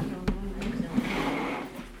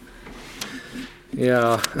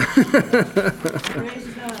 Yeah.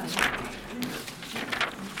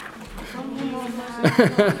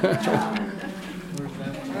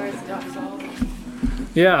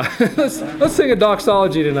 Yeah. Let's sing a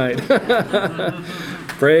doxology tonight.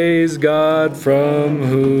 Praise God from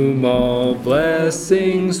whom all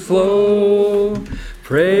blessings flow.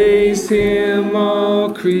 Praise Him,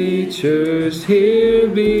 all creatures here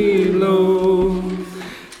below.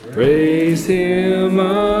 Praise Him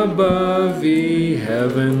above the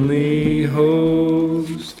heavenly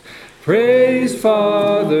host. Praise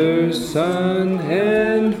Father, Son,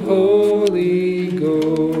 and Holy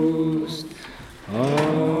Ghost. Amen.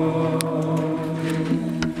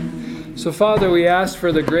 So, Father, we ask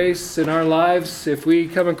for the grace in our lives. If we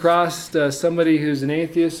come across somebody who's an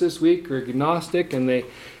atheist this week or agnostic and they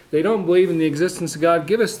don't believe in the existence of God,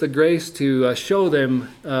 give us the grace to show them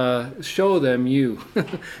you.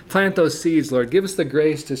 Plant those seeds, Lord. Give us the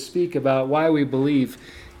grace to speak about why we believe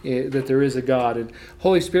that there is a God. And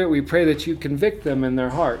Holy Spirit, we pray that you convict them in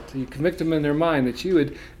their heart, you convict them in their mind, that you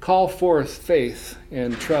would call forth faith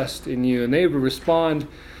and trust in you, and they would respond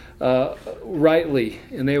rightly,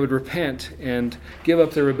 and they would repent and give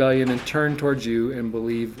up their rebellion and turn towards you and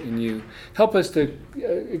believe in you. Help us to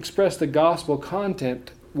express the gospel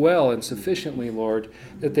content well and sufficiently, Lord,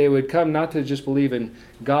 that they would come not to just believe in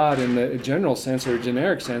God in the general sense or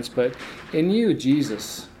generic sense, but in you,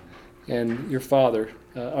 Jesus, and your Father,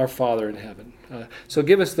 our Father in heaven. So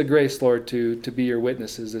give us the grace, Lord, to be your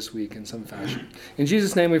witnesses this week in some fashion. In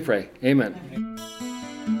Jesus' name we pray. Amen.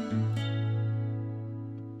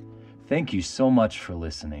 Thank you so much for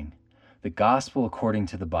listening. The gospel according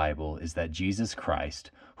to the Bible is that Jesus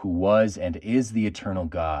Christ, who was and is the eternal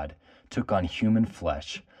God, took on human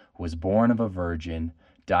flesh, was born of a virgin,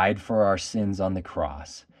 died for our sins on the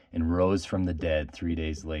cross, and rose from the dead 3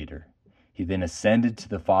 days later. He then ascended to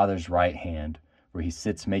the Father's right hand, where he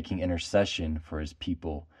sits making intercession for his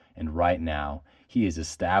people, and right now he is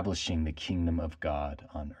establishing the kingdom of God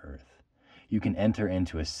on earth. You can enter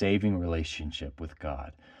into a saving relationship with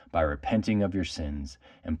God by repenting of your sins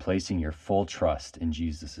and placing your full trust in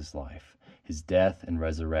Jesus' life, his death and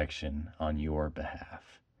resurrection on your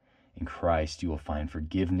behalf. In Christ, you will find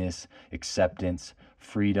forgiveness, acceptance,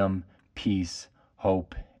 freedom, peace,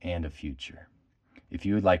 hope, and a future. If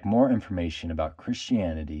you would like more information about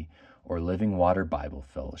Christianity or Living Water Bible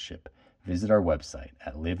Fellowship, visit our website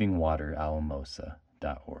at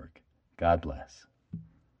livingwateralamosa.org. God bless.